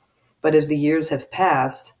lug, but as the years have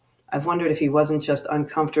passed, I've wondered if he wasn't just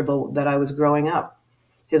uncomfortable that I was growing up.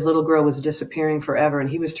 His little girl was disappearing forever, and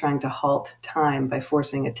he was trying to halt time by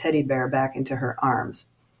forcing a teddy bear back into her arms.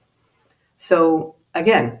 So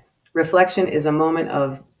again, reflection is a moment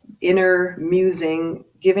of inner musing,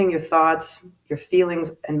 giving your thoughts, your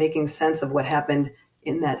feelings, and making sense of what happened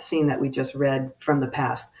in that scene that we just read from the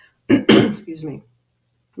past. Excuse me.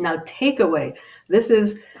 Now, takeaway.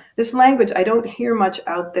 This language I don't hear much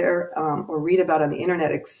out there or read about on the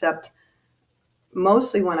internet, except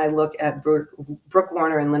mostly when I look at Brooke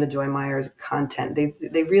Warner and Linda Joy Meyer's content.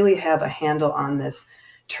 They really have a handle on this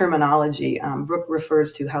terminology. Brooke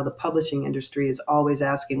refers to how the publishing industry is always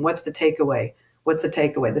asking, what's the takeaway? What's the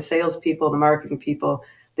takeaway? The salespeople, the marketing people,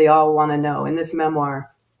 they all want to know. In this memoir,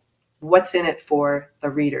 what's in it for the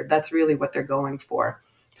reader? That's really what they're going for.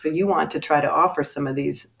 So you want to try to offer some of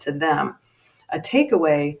these to them. A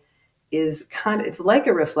takeaway is it's like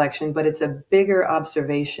a reflection, but it's a bigger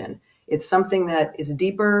observation. It's something that is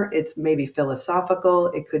deeper. It's maybe philosophical.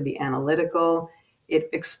 It could be analytical. It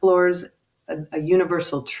explores a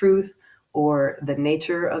universal truth or the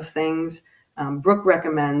nature of things. Brooke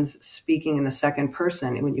recommends speaking in the second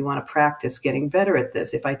person when you want to practice getting better at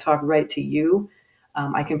this. If I talk right to you,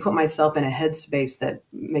 I can put myself in a headspace that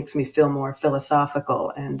makes me feel more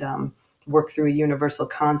philosophical and work through a universal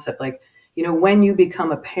concept. Like, when you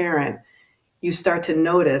become a parent, you start to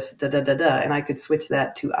notice da-da-da-da, and I could switch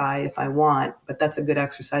that to I if I want, but that's a good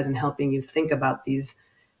exercise in helping you think about these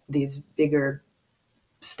bigger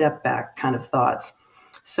step back kind of thoughts.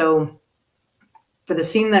 So for the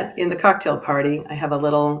scene that in the cocktail party, I have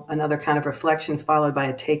another kind of reflection followed by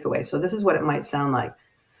a takeaway. So this is what it might sound like.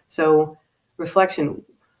 So reflection,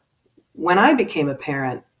 when I became a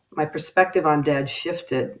parent, my perspective on Dad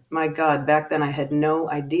shifted. My God, back then I had no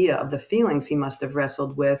idea of the feelings he must have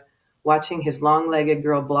wrestled with watching his long-legged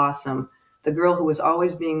girl blossom, the girl who was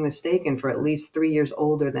always being mistaken for at least 3 years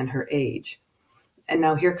older than her age. And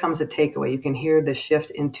now here comes a takeaway. You can hear the shift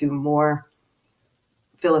into more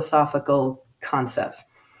philosophical concepts.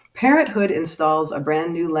 Parenthood installs a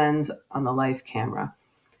brand new lens on the life camera,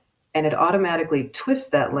 and it automatically twists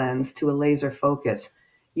that lens to a laser focus.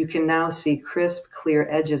 You can now see crisp, clear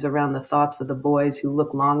edges around the thoughts of the boys who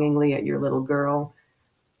look longingly at your little girl.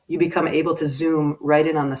 You become able to zoom right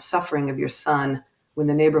in on the suffering of your son when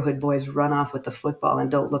the neighborhood boys run off with the football and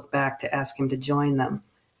don't look back to ask him to join them.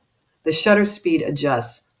 The shutter speed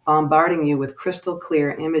adjusts, bombarding you with crystal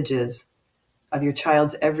clear images of your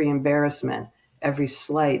child's every embarrassment, every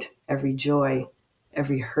slight, every joy,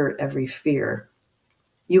 every hurt, every fear.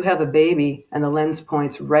 You have a baby, and the lens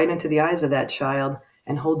points right into the eyes of that child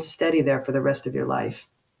and holds steady there for the rest of your life.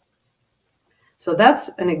 So that's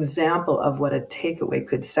an example of what a takeaway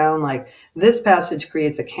could sound like. This passage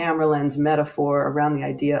creates a camera lens metaphor around the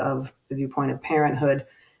idea of the viewpoint of parenthood.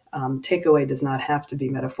 Takeaway does not have to be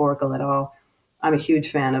metaphorical at all. I'm a huge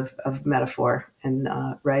fan of metaphor and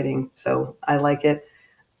writing, so I like it.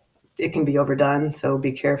 It can be overdone, so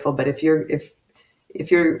be careful. But if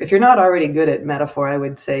you're not already good at metaphor, I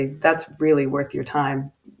would say that's really worth your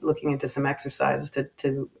time looking into some exercises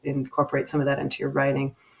to incorporate some of that into your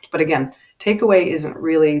writing. But again, takeaway isn't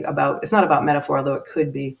really it's not about metaphor, although it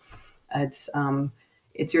could be.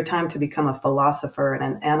 It's your time to become a philosopher and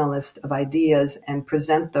an analyst of ideas and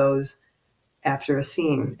present those after a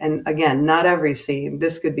scene. And again, not every scene.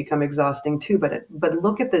 This could become exhausting too, but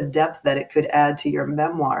look at the depth that it could add to your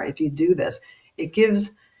memoir if you do this.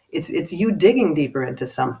 It's you digging deeper into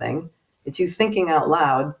something. It's you thinking out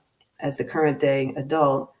loud as the current day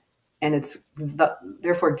adult, and it's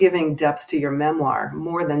therefore giving depth to your memoir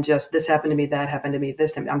more than just this happened to me, that happened to me,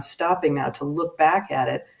 this time. I'm stopping now to look back at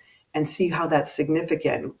it and see how that's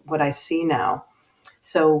significant, what I see now.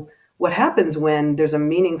 So what happens when there's a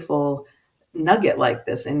meaningful nugget like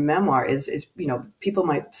this in memoir is people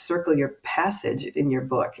might circle your passage in your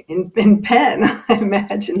book in pen.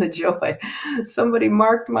 Imagine the joy. Somebody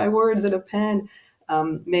marked my words in a pen.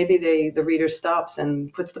 Maybe the reader stops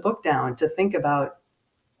and puts the book down to think about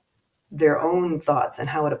their own thoughts and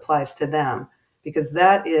how it applies to them, because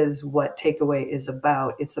that is what takeaway is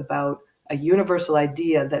about. It's about a universal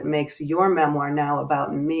idea that makes your memoir now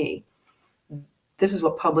about me. This is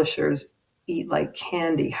what publishers eat like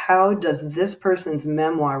candy. How does this person's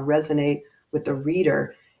memoir resonate with the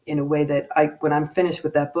reader in a way that when I'm finished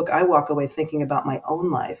with that book, I walk away thinking about my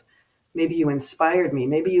own life. Maybe you inspired me.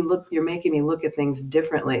 Maybe you're making me look at things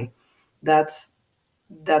differently. That's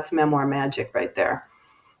memoir magic right there.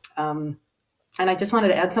 And I just wanted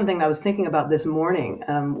to add something I was thinking about this morning.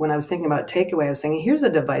 When I was thinking about takeaway, I was thinking, here's a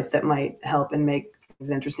device that might help and make things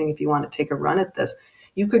interesting if you want to take a run at this.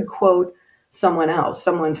 You could quote someone else,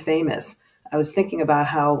 someone famous. I was thinking about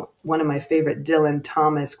how one of my favorite Dylan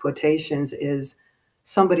Thomas quotations is,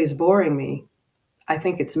 "Somebody's boring me. I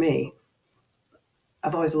think it's me."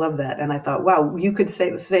 I've always loved that. And I thought, wow, you could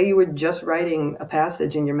say you were just writing a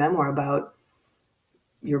passage in your memoir about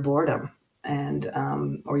your boredom and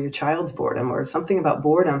or your child's boredom or something about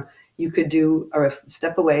boredom. You could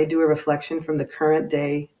step away, do a reflection from the current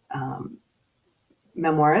day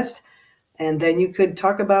memoirist. And then you could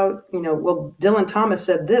talk about, well, Dylan Thomas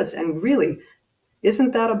said this, and really,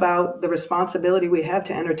 isn't that about the responsibility we have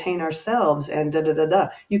to entertain ourselves and da-da-da-da?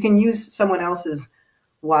 You can use someone else's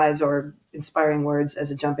wise or inspiring words as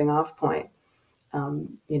a jumping off point.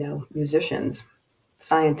 Musicians,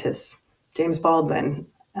 scientists, James Baldwin,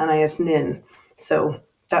 Anais Nin. So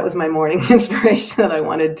that was my morning inspiration that I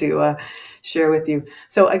wanted to share with you.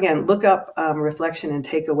 So again, look up reflection and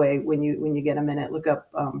takeaway when you get a minute. Look up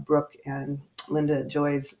Brooke and Linda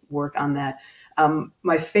Joy's work on that.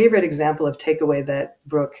 My favorite example of takeaway that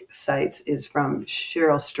Brooke cites is from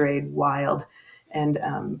Cheryl Strayed Wild. And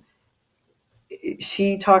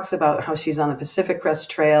she talks about how she's on the Pacific Crest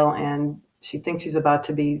Trail and she thinks she's about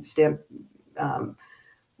to be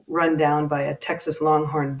run down by a Texas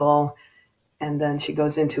Longhorn bull. And then she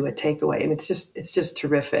goes into a takeaway, and it's just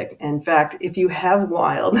terrific. In fact, if you have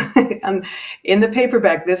Wild, in the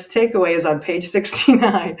paperback, this takeaway is on page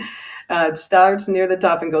 69. It starts near the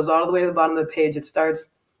top and goes all the way to the bottom of the page. It starts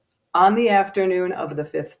on the afternoon of the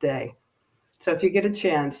 5th day. So if you get a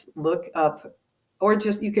chance, look up, or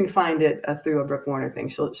just you can find it through a Brooke Warner thing.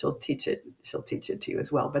 She'll teach it. She'll teach it to you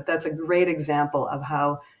as well. But that's a great example of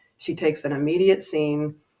how she takes an immediate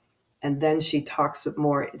scene. And then she talks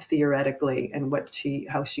more theoretically and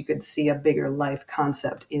how she could see a bigger life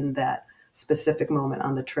concept in that specific moment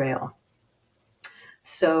on the trail.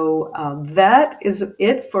 So that is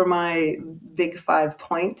it for my big 5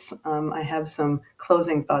 points. I have some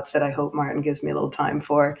closing thoughts that I hope Martin gives me a little time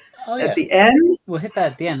for at the end. We'll hit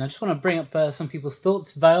that at the end. I just want to bring up some people's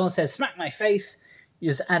thoughts. Viola says, "Smack my face. You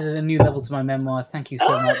just added a new level to my memoir. Thank you so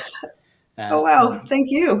much." Oh, So wow. Thank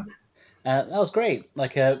you. that was great.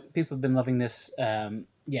 Like people have been loving this.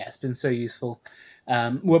 Yeah, it's been so useful.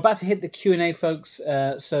 We're about to hit the Q&A, folks.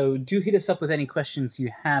 So do hit us up with any questions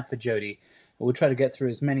you have for Jodi. We'll try to get through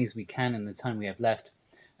as many as we can in the time we have left.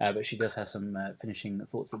 But she does have some finishing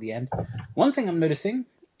thoughts at the end. One thing I'm noticing,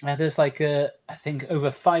 there's like, I think,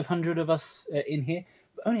 over 500 of us in here,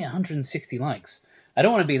 but only 160 likes. I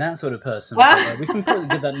don't want to be that sort of person, but we can probably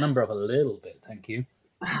get that number up a little bit. Thank you.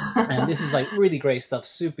 And this is like really great stuff,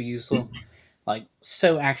 super useful, like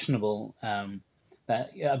so actionable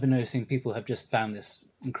that I've been noticing people have just found this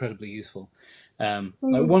incredibly useful. Like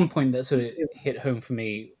one point that sort of hit home for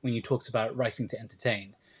me when you talked about writing to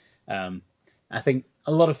entertain. I think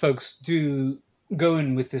a lot of folks do go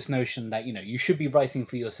in with this notion that, you know, you should be writing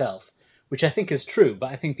for yourself, which I think is true,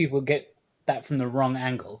 but I think people get that from the wrong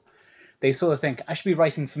angle. They sort of think, I should be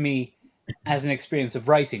writing for me as an experience of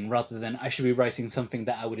writing rather than I should be writing something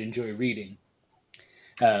that I would enjoy reading.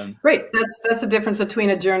 Right. That's the difference between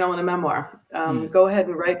a journal and a memoir. Go ahead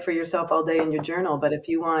and write for yourself all day in your journal, but if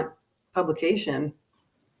you want publication,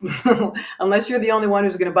 unless you're the only one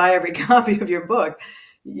who's going to buy every copy of your book,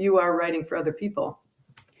 you are writing for other people.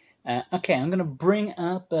 Okay, I'm going to bring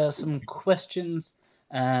up some questions.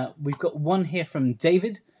 We've got one here from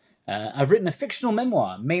David. I've written a fictional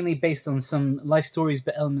memoir, mainly based on some life stories,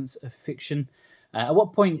 but elements of fiction. At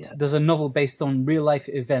what point does a novel based on real-life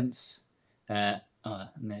events... and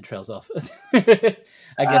then it trails off. I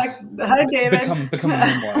guess Hi, David. become a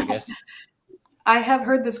memoir, I guess. I have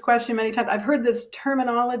heard this question many times. I've heard this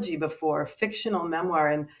terminology before, fictional memoir,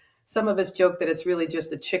 and some of us joke that it's really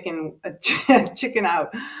just a chicken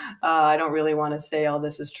out. I don't really want to say all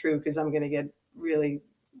this is true because I'm going to get really,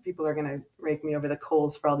 people are going to rake me over the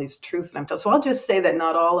coals for all these truths that I'm told. So I'll just say that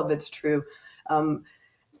not all of it's true.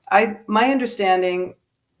 My understanding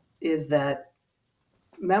is that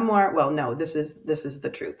memoir, well, no, this is the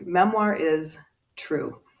truth. Memoir is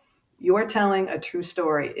true. You're telling a true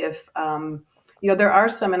story. If, there are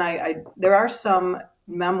some, there are some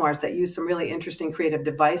memoirs that use some really interesting creative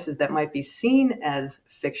devices that might be seen as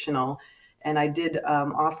fictional. And I did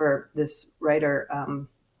offer this writer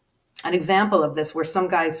an example of this where some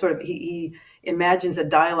guy sort of, he imagines a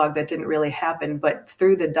dialogue that didn't really happen, but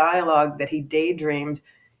through the dialogue that he daydreamed,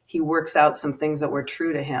 he works out some things that were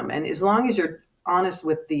true to him. And as long as you're honest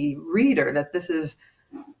with the reader that this is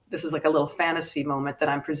like a little fantasy moment that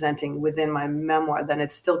I'm presenting within my memoir, then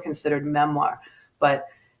it's still considered memoir. But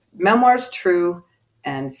memoir's true,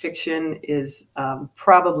 and fiction is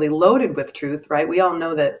probably loaded with truth, right? We all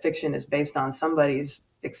know that fiction is based on somebody's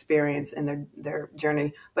experience and their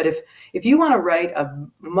journey. But if you want to write a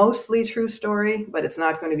mostly true story, but it's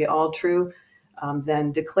not going to be all true,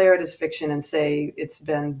 then declare it as fiction and say it's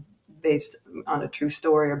been based on a true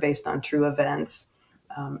story or based on true events.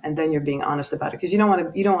 And then you're being honest about it, because you don't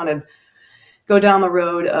want to go down the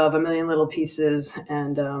road of A Million Little Pieces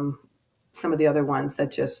and some of the other ones that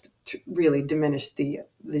just really diminish the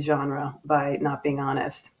genre by not being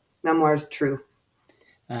honest. Memoir is true.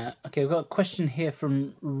 Okay, we've got a question here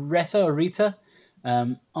from Rita,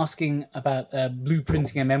 asking about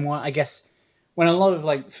blueprinting a memoir. I guess when a lot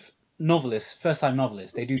of novelists, first-time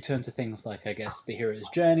novelists, they do turn to things like, I guess, the hero's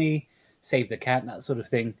journey, Save the Cat, that sort of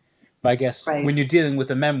thing. But I guess when you're dealing with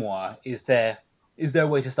a memoir, is there a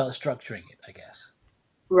way to start structuring it, I guess?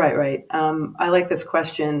 Right. I like this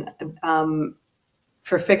question.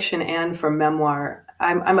 For fiction and for memoir,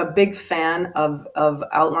 I'm a big fan of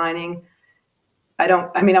outlining.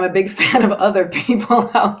 I'm a big fan of other people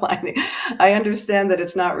outlining. I understand that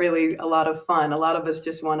it's not really a lot of fun. A lot of us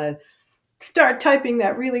just want to start typing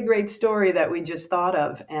that really great story that we just thought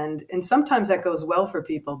of. And sometimes that goes well for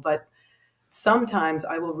people, but sometimes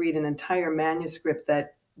I will read an entire manuscript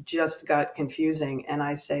that just got confusing, and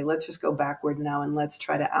I say, let's just go backward now and let's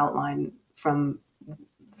try to outline from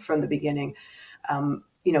the beginning.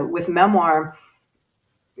 With memoir,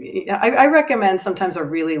 I recommend sometimes a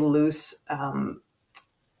really loose,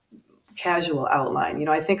 casual outline.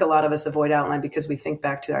 I think a lot of us avoid outline because we think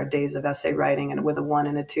back to our days of essay writing and with a 1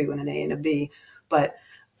 and a 2 and an A and a B. But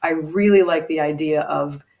I really like the idea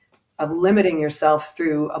of limiting yourself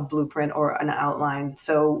through a blueprint or an outline.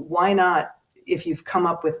 So why not, if you've come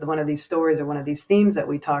up with one of these stories or one of these themes that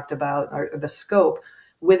we talked about, or the scope,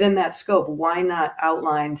 within that scope, why not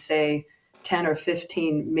outline, say, 10 or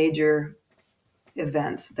 15 major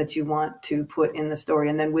events that you want to put in the story,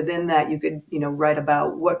 and then within that you could write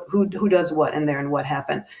about who does what in there and what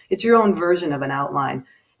happens. It's your own version of an outline,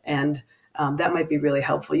 and that might be really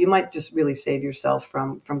helpful. You might just really save yourself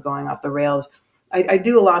from going off the rails. I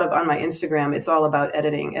do a lot of, on my Instagram, it's all about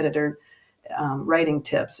editor writing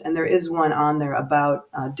tips. And there is one on there about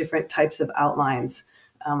different types of outlines,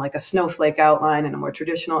 like a snowflake outline and a more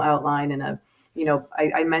traditional outline. And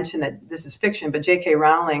I mentioned that this is fiction, but J.K.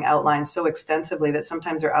 Rowling outlines so extensively that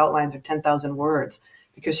sometimes her outlines are 10,000 words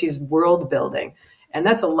because she's world building. And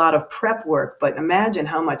that's a lot of prep work. But imagine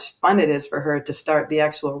how much fun it is for her to start the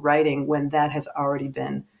actual writing when that has already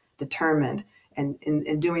been determined. And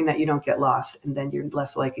in doing that, you don't get lost, and then you're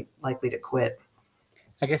less likely to quit.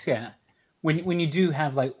 I guess, yeah. When you do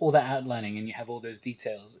have like all that outlining and you have all those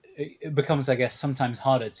details, it becomes, I guess, sometimes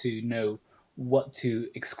harder to know what to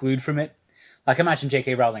exclude from it. Like, imagine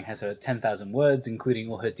J.K. Rowling has her 10,000 words, including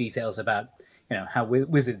all her details about, how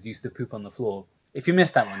wizards used to poop on the floor. If you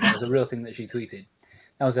missed that one, that was a real thing that she tweeted.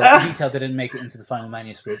 That was a detail that didn't make it into the final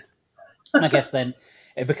manuscript. And I guess then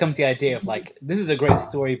it becomes the idea of like, this is a great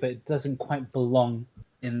story, but it doesn't quite belong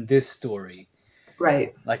in this story.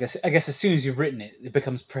 Right. Like, I guess as soon as you've written it, it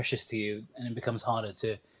becomes precious to you, and it becomes harder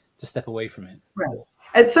to step away from it. Right.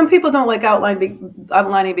 And some people don't like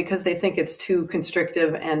outlining because they think it's too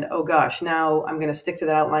constrictive, and oh gosh, now I'm going to stick to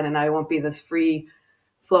that outline and I won't be this free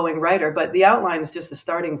flowing writer. But the outline is just the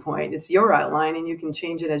starting point. It's your outline, and you can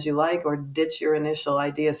change it as you like, or ditch your initial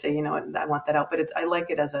idea, say, you know what, I want that out. But I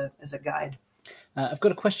like it as a guide. I've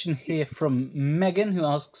got a question here from Megan, who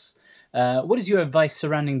asks, what is your advice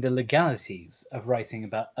surrounding the legalities of writing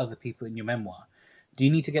about other people in your memoir? Do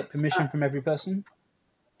you need to get permission from every person?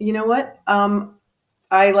 You know what?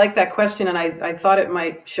 I like that question, and I thought it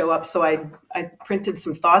might show up, so I printed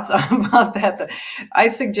some thoughts about that. I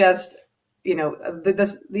suggest,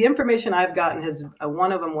 the information I've gotten has,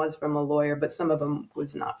 one of them was from a lawyer, but some of them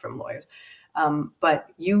was not from lawyers. But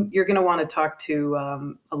you're going to want to talk to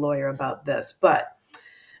a lawyer about this. But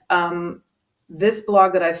this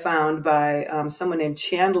blog that I found by someone named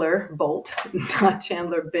Chandler Bolt, not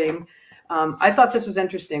Chandler Bing, I thought this was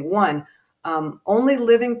interesting. One, only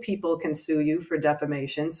living people can sue you for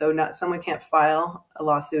defamation. So someone can't file a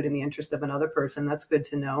lawsuit in the interest of another person. That's good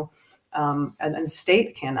to know. And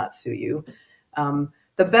state cannot sue you.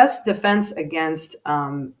 The best defense against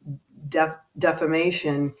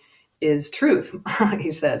defamation is truth,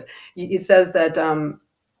 he says. It says that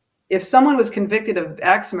if someone was convicted of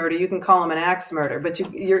axe murder, you can call him an axe murder, but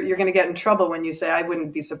you're going to get in trouble when you say, I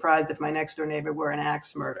wouldn't be surprised if my next door neighbor were an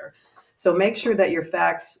axe murder. So make sure that your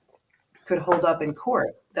facts could hold up in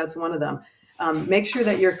court. That's one of them. Make sure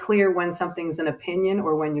that you're clear when something's an opinion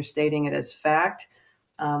or when you're stating it as fact.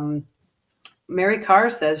 Mary Carr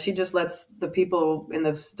says she just lets the people in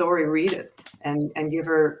the story read it and give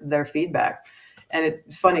her their feedback. And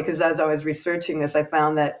it's funny because as I was researching this, I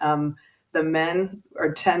found that the men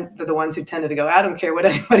are the ones who tended to go, I don't care what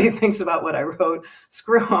anybody thinks about what I wrote,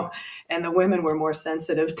 screw them. And the women were more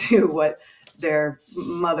sensitive to what their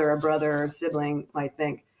mother or brother or sibling might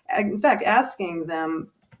think. In fact, asking them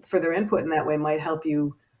for their input in that way might help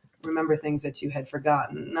you remember things that you had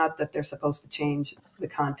forgotten. Not that they're supposed to change the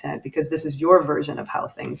content, because this is your version of how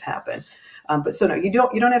things happen. But so no, you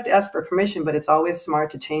don't have to ask for permission, but it's always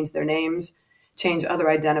smart to change their names, change other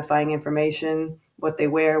identifying information, what they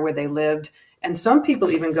wear, where they lived. And some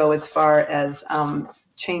people even go as far as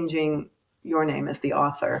changing your name as the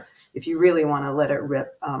author. If you really want to let it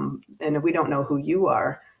rip, and if we don't know who you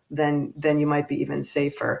are, then you might be even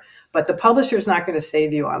safer. But the publisher's not going to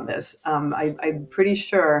save you on this. I'm pretty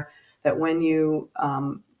sure that when you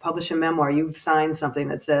publish a memoir, you've signed something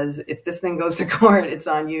that says, if this thing goes to court, it's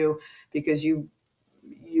on you, because you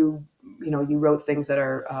wrote things that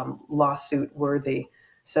are lawsuit worthy.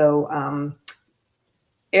 So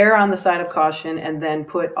err on the side of caution, and then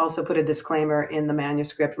also put a disclaimer in the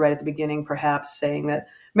manuscript right at the beginning, perhaps saying that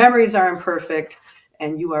memories are imperfect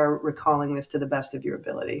and you are recalling this to the best of your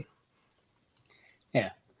ability.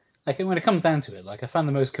 Yeah. Like, when it comes down to it, like, I found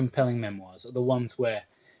the most compelling memoirs are the ones where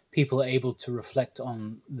people are able to reflect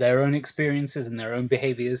on their own experiences and their own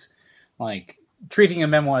behaviors. Like, treating a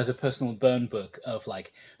memoir as a personal burn book of,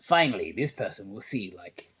 like, finally, this person will see,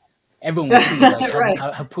 like, everyone will see, like, right.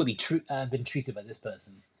 how poorly I've been treated by this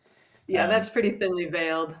person. Yeah, that's pretty thinly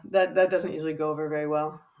veiled. That doesn't usually go over very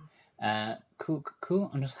well.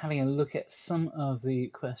 Cool. I'm just having a look at some of the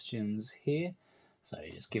questions here.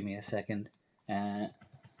 Sorry, just give me a second.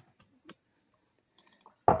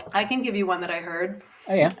 I can give you one that I heard.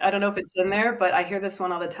 Oh, yeah. I don't know if it's in there, but I hear this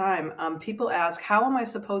one all the time. People ask, how am I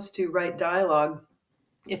supposed to write dialogue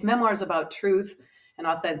if memoir is about truth and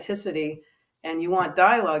authenticity, and you want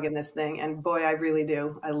dialogue in this thing? And boy, I really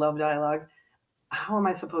do. I love dialogue. How am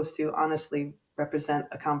I supposed to honestly represent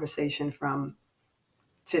a conversation from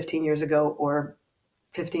 15 years ago or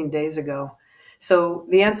 15 days ago? So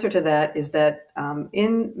the answer to that is that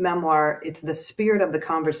in memoir, it's the spirit of the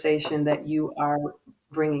conversation that you are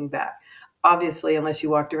bringing back. Obviously, unless you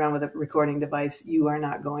walked around with a recording device, you are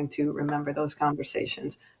not going to remember those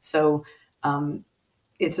conversations. So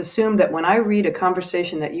it's assumed that when I read a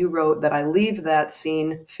conversation that you wrote, that I leave that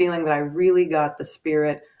scene feeling that I really got the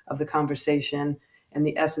spirit of the conversation and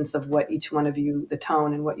the essence of what each one of you, the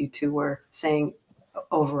tone and what you two were saying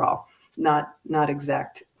overall, not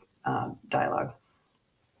exact dialogue.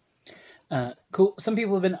 Cool. Some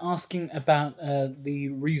people have been asking about the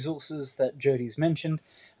resources that Jodi's mentioned.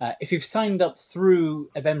 If you've signed up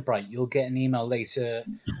through Eventbrite, you'll get an email later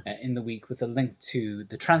in the week with a link to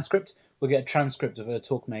the transcript. We'll get a transcript of a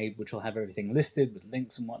talk made, which will have everything listed with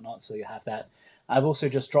links and whatnot, so you have that. I've also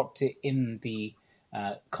just dropped it in the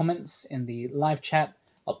comments in the live chat.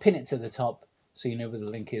 I'll pin it to the top so you know where the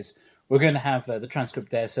link is. We're going to have the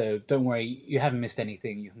transcript there, so don't worry, you haven't missed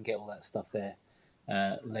anything. You can get all that stuff there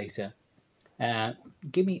later.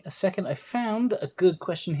 Give me a second. I found a good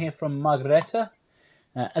question here from Margareta.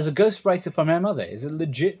 As a ghostwriter for my mother, is it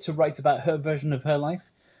legit to write about her version of her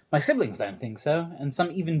life? My siblings don't think so, and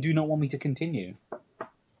some even do not want me to continue.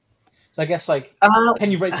 So I guess, like,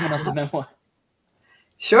 can you write someone else's memoir?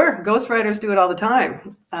 Sure. Ghostwriters do it all the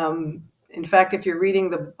time. In fact, if you're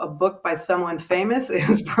reading a book by someone famous, it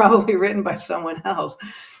was probably written by someone else.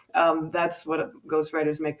 That's what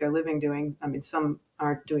ghostwriters make their living doing. I mean, some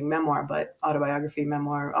aren't doing memoir, but autobiography,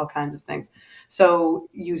 memoir, all kinds of things. So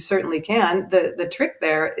you certainly can. The trick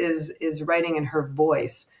there is writing in her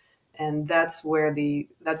voice. And that's why the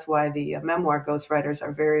memoir ghostwriters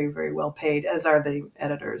are very, very well paid, as are the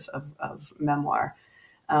editors of memoir.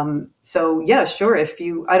 So yeah, sure.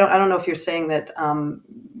 I don't know if you're saying that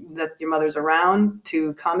that your mother's around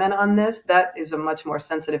to comment on this. That is a much more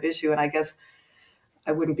sensitive issue, and I guess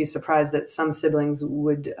I wouldn't be surprised that some siblings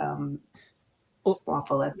would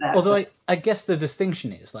waffle at that. Although I guess the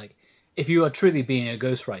distinction is, like, if you are truly being a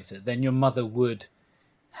ghostwriter, then your mother would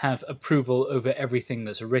have approval over everything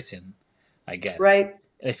that's written, I guess. Right.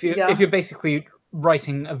 If you're basically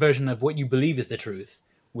writing a version of what you believe is the truth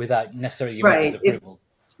without necessarily your mother's approval.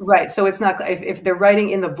 Right. So it's not, if they're writing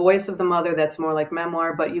in the voice of the mother, that's more like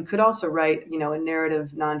memoir, but you could also write, a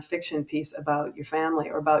narrative nonfiction piece about your family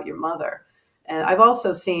or about your mother. And I've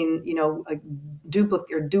also seen,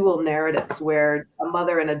 duplicate or dual narratives where a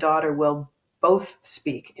mother and a daughter will both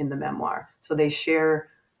speak in the memoir. So they share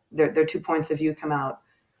their 2 points of view come out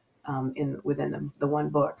within the one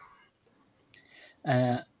book.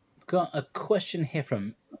 Got a question here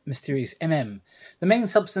from Mysterious MM. The main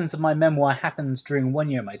substance of my memoir happens during 1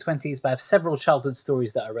 year in my 20s, but I have several childhood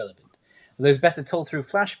stories that are relevant. Are those better told through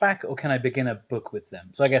flashback, or can I begin a book with them?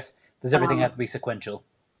 So I guess, does everything have to be sequential?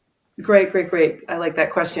 Great. I like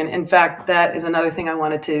that question. In fact, that is another thing I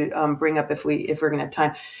wanted to bring up if we're going to have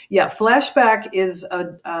time. Yeah, flashback is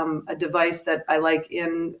a device that I like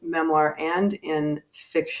in memoir and in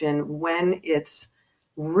fiction when it's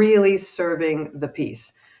really serving the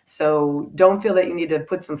piece. So don't feel that you need to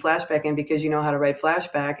put some flashback in because you know how to write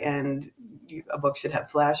flashback and a book should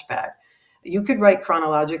have flashback. You could write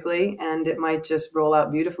chronologically and it might just roll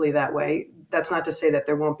out beautifully that way. That's not to say that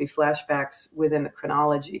there won't be flashbacks within the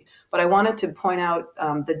chronology, but I wanted to point out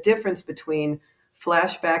the difference between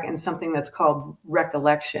flashback and something that's called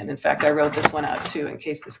recollection. In fact, I wrote this one out too in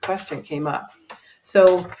case this question came up.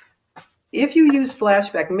 So if you use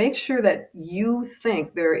flashback, make sure that you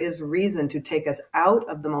think there is reason to take us out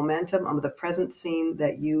of the momentum of the present scene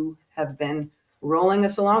that you have been rolling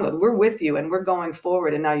us along with. We're with you and we're going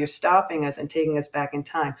forward, and now you're stopping us and taking us back in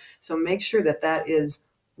time. So make sure that is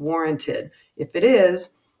warranted. If it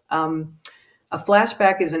is, a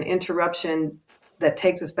flashback is an interruption that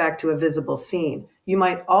takes us back to a visible scene. You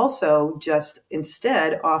might also just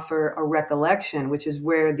instead offer a recollection, which is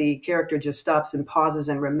where the character just stops and pauses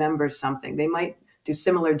and remembers something. They might do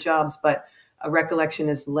similar jobs, but a recollection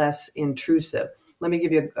is less intrusive. Let me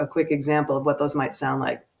give you a quick example of what those might sound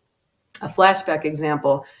like. A flashback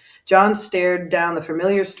example: John stared down the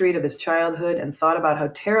familiar street of his childhood and thought about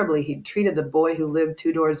how terribly he'd treated the boy who lived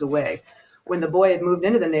 2 doors away. When the boy had moved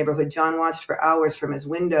into the neighborhood, John watched for hours from his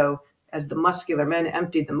window as the muscular men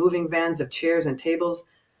emptied the moving vans of chairs and tables.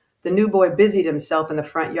 The new boy busied himself in the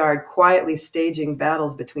front yard, quietly staging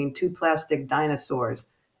battles between 2 plastic dinosaurs.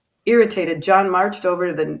 Irritated, John marched over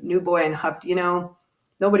to the new boy and huffed,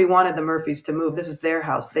 nobody wanted the Murphys to move. This is their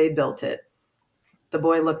house. They built it. The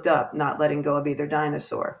boy looked up, not letting go of either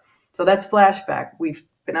dinosaur. So that's flashback. We've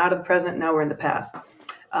been out of the present, now we're in the past.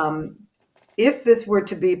 If this were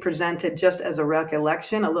to be presented just as a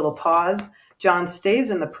recollection, a little pause, John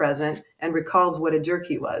stays in the present and recalls what a jerk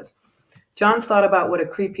he was. John thought about what a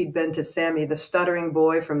creep he'd been to Sammy, the stuttering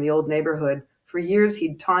boy from the old neighborhood. For years,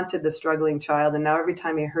 he'd taunted the struggling child, and now every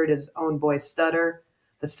time he heard his own voice stutter,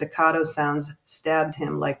 the staccato sounds stabbed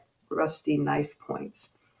him like rusty knife points.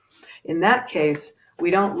 In that case, we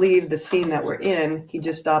don't leave the scene that we're in. He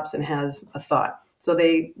just stops and has a thought. So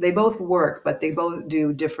they both work, but they both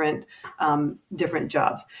do different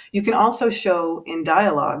jobs. You can also show in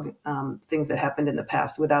dialogue things that happened in the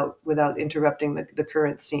past without interrupting the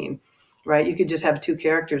current scene, right? You could just have two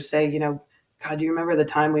characters say, God, do you remember the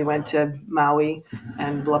time we went to Maui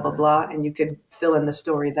and blah, blah, blah? And you could fill in the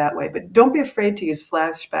story that way. But don't be afraid to use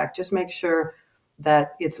flashback. Just make sure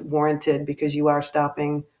that it's warranted, because you are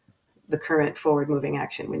stopping the current forward-moving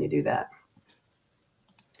action when you do that.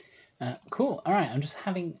 Cool. All right. I'm just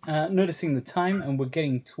noticing the time, and we're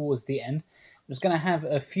getting towards the end. I'm just going to have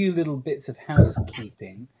a few little bits of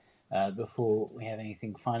housekeeping before we have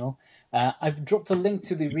anything final. I've dropped a link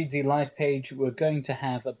to the Reedsy live page. We're going to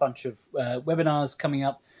have a bunch of webinars coming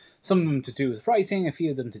up, some of them to do with writing, a few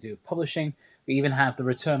of them to do with publishing. We even have the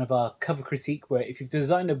return of our cover critique, where if you've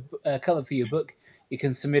designed a cover for your book, you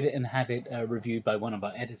can submit it and have it reviewed by one of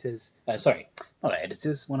our editors. Sorry, not our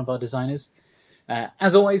editors, one of our designers.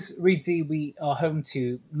 As always, Reedsy, we are home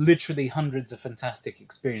to literally hundreds of fantastic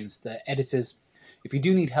experienced editors. If you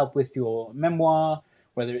do need help with your memoir,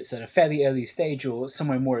 whether it's at a fairly early stage or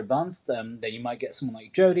somewhere more advanced, then you might get someone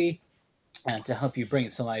like Jodi to help you bring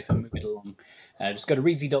it to life and move it along. Just go to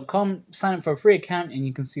reedsy.com, sign up for a free account, and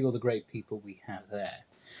you can see all the great people we have there.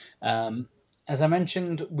 As I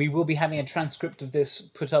mentioned, we will be having a transcript of this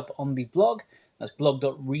put up on the blog. That's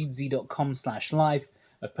blog.reedsy.com/live.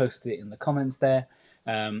 I've posted it in the comments there.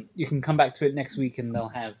 You can come back to it next week, and they'll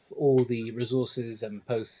have all the resources and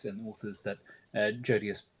posts and authors that Jodi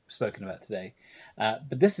has spoken about today.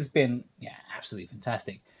 But this has been absolutely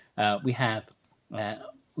fantastic. We have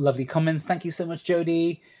lovely comments. Thank you so much,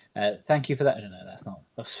 Jodi. Thank you for that. No,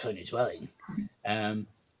 that's Sonia Dwelling.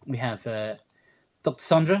 We have Dr.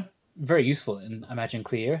 Sandra, very useful and I imagine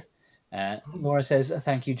clear. Laura says,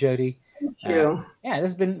 thank you, Jodi. Thank you. This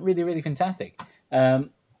has been really, really fantastic.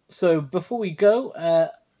 So before we go,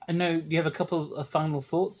 I know you have a couple of final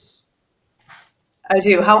thoughts. I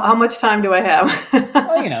do. How much time do I have?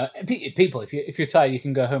 Well, people, if you're tired, you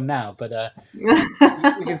can go home now. But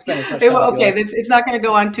we can spend as much time. Okay, it's not going to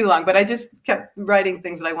go on too long. But I just kept writing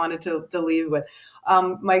things that I wanted to leave with.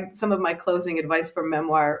 Some of my closing advice for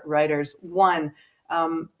memoir writers: one,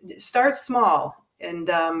 start small. And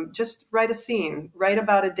just write a scene. Write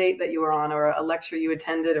about a date that you were on, or a lecture you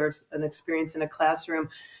attended, or an experience in a classroom,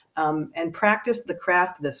 and practice the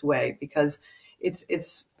craft this way, because it's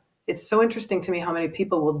so interesting to me how many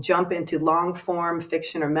people will jump into long form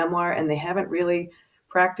fiction or memoir, and they haven't really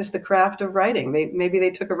practiced the craft of writing. Maybe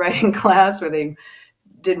they took a writing class, or they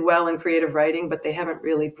did well in creative writing, but they haven't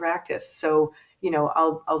really practiced. So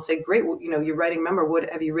I'll say, great, you're writing memoir.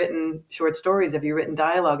 Have you written short stories? Have you written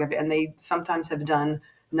dialogue? And they sometimes have done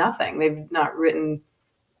nothing. They've not written,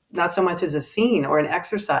 not so much as a scene or an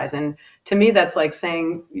exercise. And to me, that's like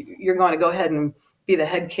saying you're going to go ahead and be the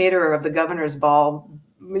head caterer of the governor's ball.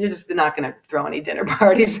 You're just not going to throw any dinner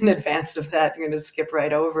parties in advance of that. You're going to skip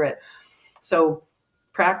right over it. So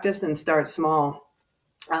practice and start small.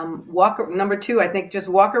 Number two, I think just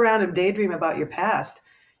walk around and daydream about your past.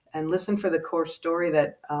 And listen for the core story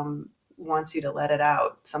that wants you to let it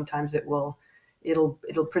out. Sometimes it'll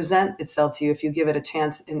present itself to you if you give it a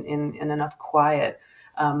chance in enough quiet.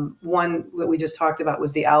 One that we just talked about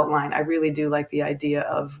was the outline. I really do like the idea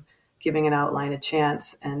of giving an outline a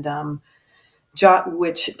chance, and jot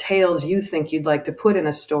which tales you think you'd like to put in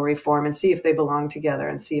a story form, and see if they belong together,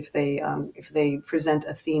 and see if they present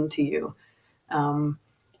a theme to you.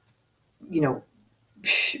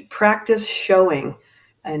 Practice showing.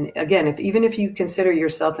 And again, even if you consider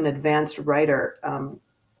yourself an advanced writer,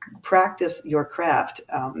 practice your craft.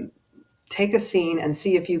 Take a scene and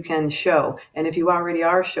see if you can show. And if you already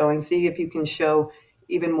are showing, see if you can show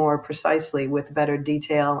even more precisely with better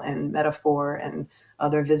detail and metaphor and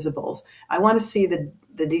other visibles. I want to see the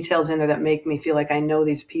details in there that make me feel like I know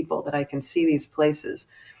these people, that I can see these places.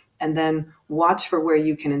 And then watch for where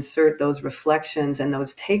you can insert those reflections and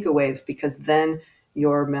those takeaways, because then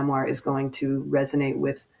your memoir is going to resonate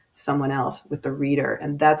with someone else, with the reader.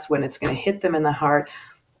 And that's when it's going to hit them in the heart.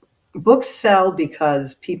 Books sell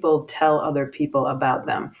because people tell other people about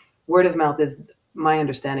them. Word of mouth is my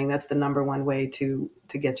understanding. That's the number one way to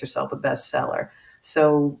get yourself a bestseller.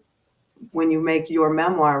 So when you make your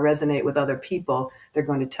memoir resonate with other people, they're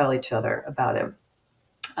going to tell each other about it.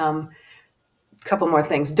 Couple more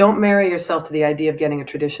things. Don't marry yourself to the idea of getting a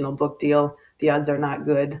traditional book deal. The odds are not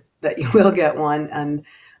good that you will get one. And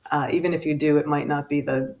Even if you do, it might not be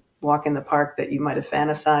the walk in the park that you might have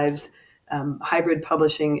fantasized. Hybrid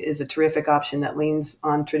publishing is a terrific option that leans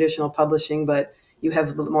on traditional publishing, but you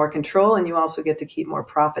have more control and you also get to keep more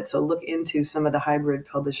profit. So look into some of the hybrid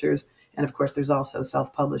publishers. And of course, there's also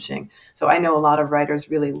self-publishing. So I know a lot of writers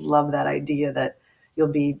really love that idea that you'll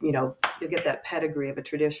get that pedigree of a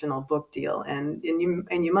traditional book deal, and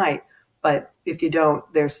you might, but if you don't,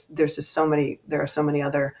 there are so many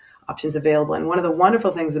other options available. And one of the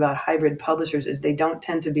wonderful things about hybrid publishers is they don't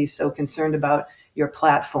tend to be so concerned about your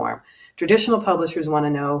platform. Traditional publishers want to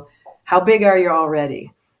know, how big are you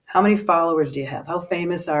already? How many followers do you have? How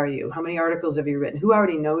famous are you? How many articles have you written? Who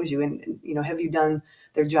already knows you? And have you done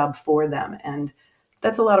their job for them? And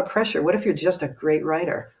that's a lot of pressure. What if you're just a great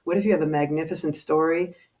writer? What if you have a magnificent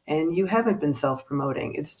story and you haven't been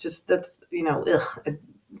self-promoting? It's just, it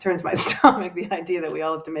turns my stomach, the idea that we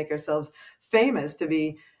all have to make ourselves famous to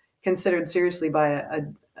be considered seriously by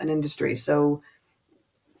an industry. So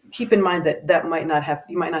keep in mind that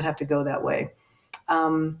you might not have to go that way.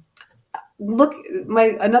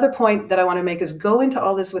 Another point that I want to make is go into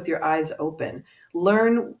all this with your eyes open.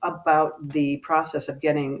 Learn about the process of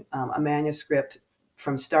getting a manuscript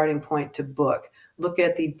from starting point to book. Look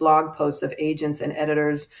at the blog posts of agents and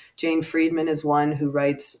editors. Jane Friedman is one who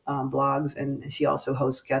writes blogs, and she also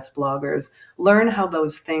hosts guest bloggers. Learn how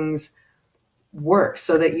those things work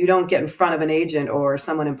so that you don't get in front of an agent or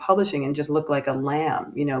someone in publishing and just look like a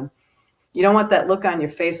lamb. You don't want that look on your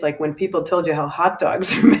face like when people told you how hot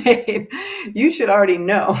dogs are made. You should already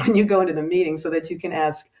know when you go into the meeting so that you can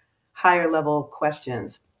ask higher level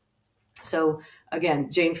questions. So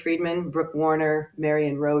again, Jane Friedman, Brooke Warner,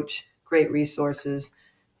 Marion Roach, great resources.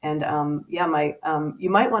 And you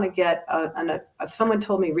might want to get someone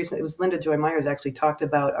told me recently, it was Linda Joy Myers actually talked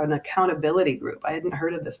about an accountability group. I hadn't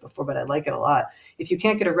heard of this before, but I like it a lot. If you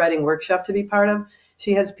can't get a writing workshop to be part of,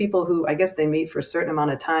 she has people who, I guess they meet for a certain amount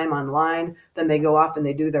of time online, then they go off and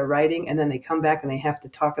they do their writing, and then they come back and they have to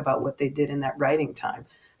talk about what they did in that writing time.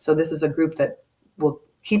 So this is a group that will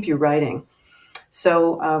keep you writing.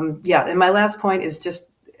 So and my last point is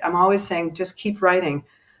I'm always saying, just keep writing.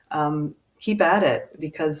 Keep at it,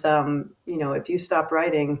 because if you stop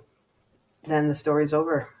writing, then the story's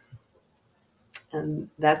over. And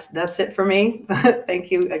that's it for me. Thank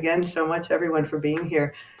you again so much, everyone, for being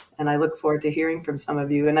here. And I look forward to hearing from some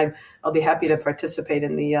of you. And I'll be happy to participate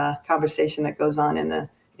in the conversation that goes on in the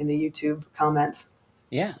YouTube comments.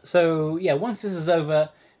 Yeah. So once this is over,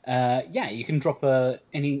 you can drop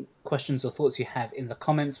any questions or thoughts you have in the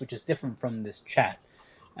comments, which is different from this chat.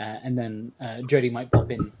 And then Jodi might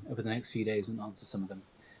pop in over the next few days and answer some of them.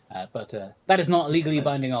 But that is not a legally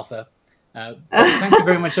binding offer. Thank you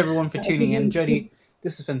very much, everyone, for tuning in. Jodi,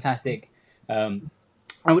 this is fantastic.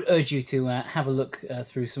 I would urge you to have a look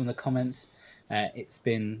through some of the comments. It's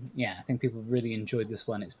been, I think people really enjoyed this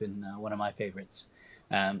one. It's been one of my favorites.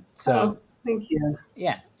 Thank you.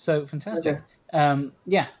 Yeah, so fantastic.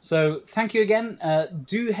 So thank you again.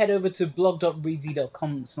 Do head over to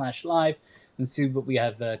blog.reedsy.com/live and see what we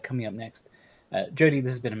have coming up next. Jodi,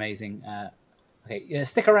 this has been amazing.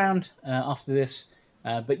 Stick around after this.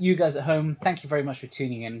 But you guys at home, thank you very much for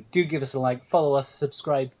tuning in. Do give us a like, follow us,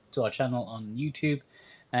 subscribe to our channel on YouTube,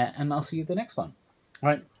 and I'll see you at the next one. All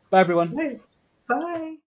right, bye everyone. Bye.